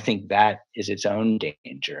 I think that is its own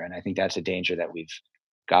danger, and I think that's a danger that we've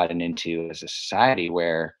gotten into as a society,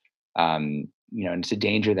 where and it's a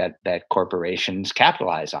danger that corporations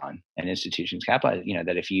capitalize on and institutions capitalize.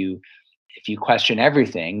 That if you question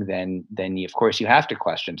everything, then of course you have to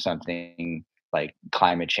question something like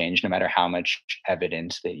climate change, no matter how much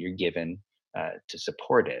evidence that you're given to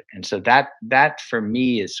support it. And so that for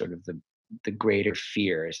me is sort of the greater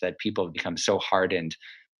fear, is that people have become so hardened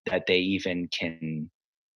that they even can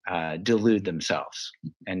delude themselves,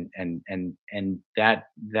 and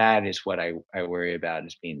that is what I worry about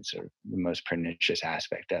as being sort of the most pernicious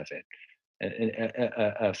aspect of it,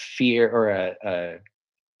 a fear, or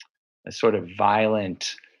a sort of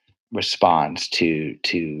violent response to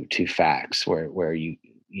facts, where you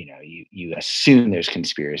assume there's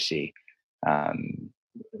conspiracy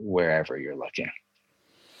wherever you're looking.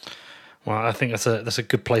 Well, I think that's a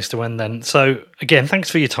good place to end then. So again,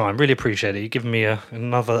 thanks for your time. Really appreciate it. You've given me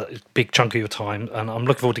another big chunk of your time, and I'm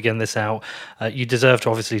looking forward to getting this out. You deserve to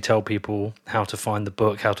obviously tell people how to find the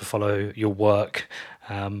book, how to follow your work.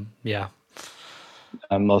 Well,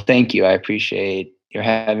 thank you. I appreciate your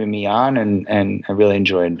having me on, and I really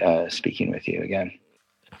enjoyed speaking with you again.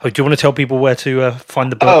 Oh, do you want to tell people where to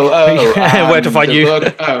find the book? Where to find you?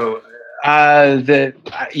 Book,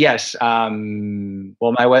 yes.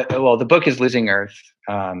 The book is Losing Earth,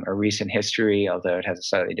 A Recent History, although it has a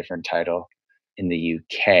slightly different title in the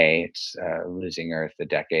UK. It's Losing Earth, the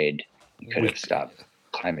Decade We Could Have Stopped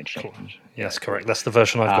Climate Change. Yes, correct. That's the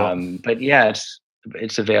version I've got. But yeah,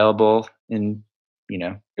 it's available in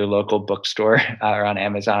your local bookstore or on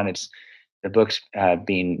Amazon. The book's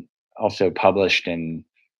being also published in,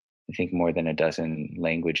 I think, more than a dozen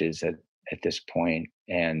languages at this point.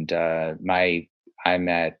 And I'm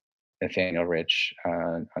at Nathaniel Rich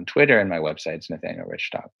on Twitter, and my website's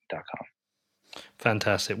nathanielrich.com.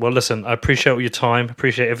 Fantastic. Well, listen, I appreciate your time,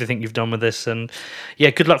 appreciate everything you've done with this, and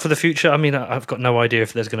good luck for the future. I mean, I've got no idea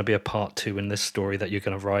if there's going to be a part 2 in this story that you're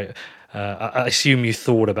going to write. I assume you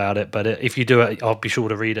thought about it, but if you do it, I'll be sure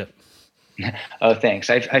to read it. Oh, thanks.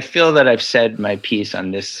 I feel that I've said my piece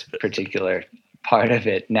on this particular part of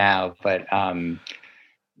it now, but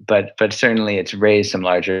certainly it's raised some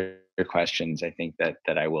larger questions, I think,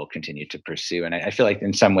 that I will continue to pursue. And I feel like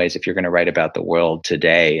in some ways, if you're going to write about the world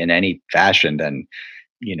today in any fashion, then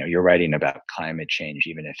you're writing about climate change,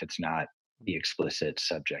 even if it's not the explicit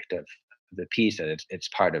subject of the piece. That it's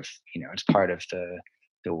part of it's part of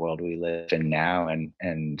the world we live in now,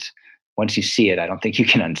 and once you see it, I don't think you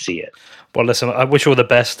can unsee it. Well, listen, I wish you all the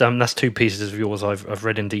best. That's 2 pieces of yours I've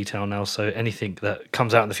read in detail now, so anything that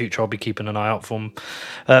comes out in the future, I'll be keeping an eye out for them.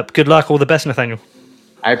 Good luck, all the best, Nathaniel.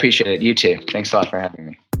 I appreciate it. You too. Thanks a lot for having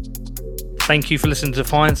me. Thank you for listening to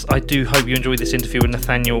Defiance. I do hope you enjoyed this interview with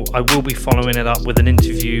Nathaniel. I will be following it up with an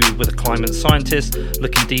interview with a climate scientist,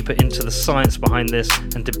 looking deeper into the science behind this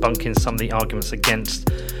and debunking some of the arguments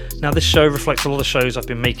against. Now, this show reflects all the shows I've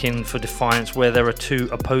been making for Defiance, where there are 2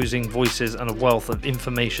 opposing voices and a wealth of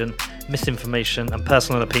information, misinformation, and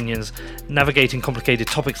personal opinions. Navigating complicated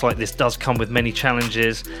topics like this does come with many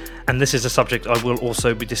challenges, and this is a subject I will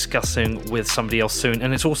also be discussing with somebody else soon.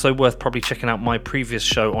 And it's also worth probably checking out my previous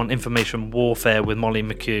show on information warfare with Molly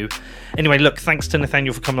McHugh. Anyway, look, thanks to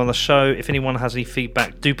Nathaniel for coming on the show. If anyone has any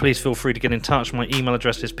feedback, do please feel free to get in touch. My email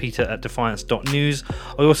address is peter@defiance.news.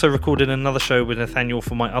 I also recorded another show with Nathaniel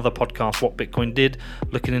for my other podcast, What Bitcoin Did,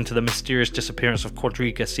 looking into the mysterious disappearance of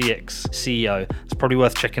Quadriga CX CEO. It's probably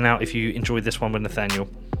worth checking out if you enjoyed this one with Nathaniel.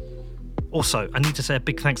 Also, I need to say a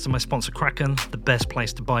big thanks to my sponsor Kraken, the best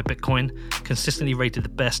place to buy Bitcoin, consistently rated the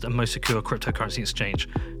best and most secure cryptocurrency exchange.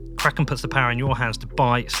 Kraken puts the power in your hands to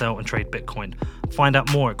buy, sell and trade Bitcoin. Find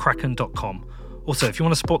out more at kraken.com. Also, if you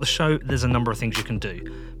want to support the show, there's a number of things you can do.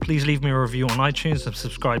 Please leave me a review on iTunes and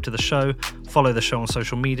subscribe to the show, follow the show on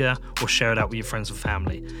social media, or share it out with your friends and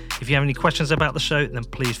family. If you have any questions about the show, then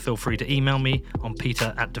please feel free to email me on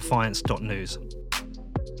peter@defiance.news.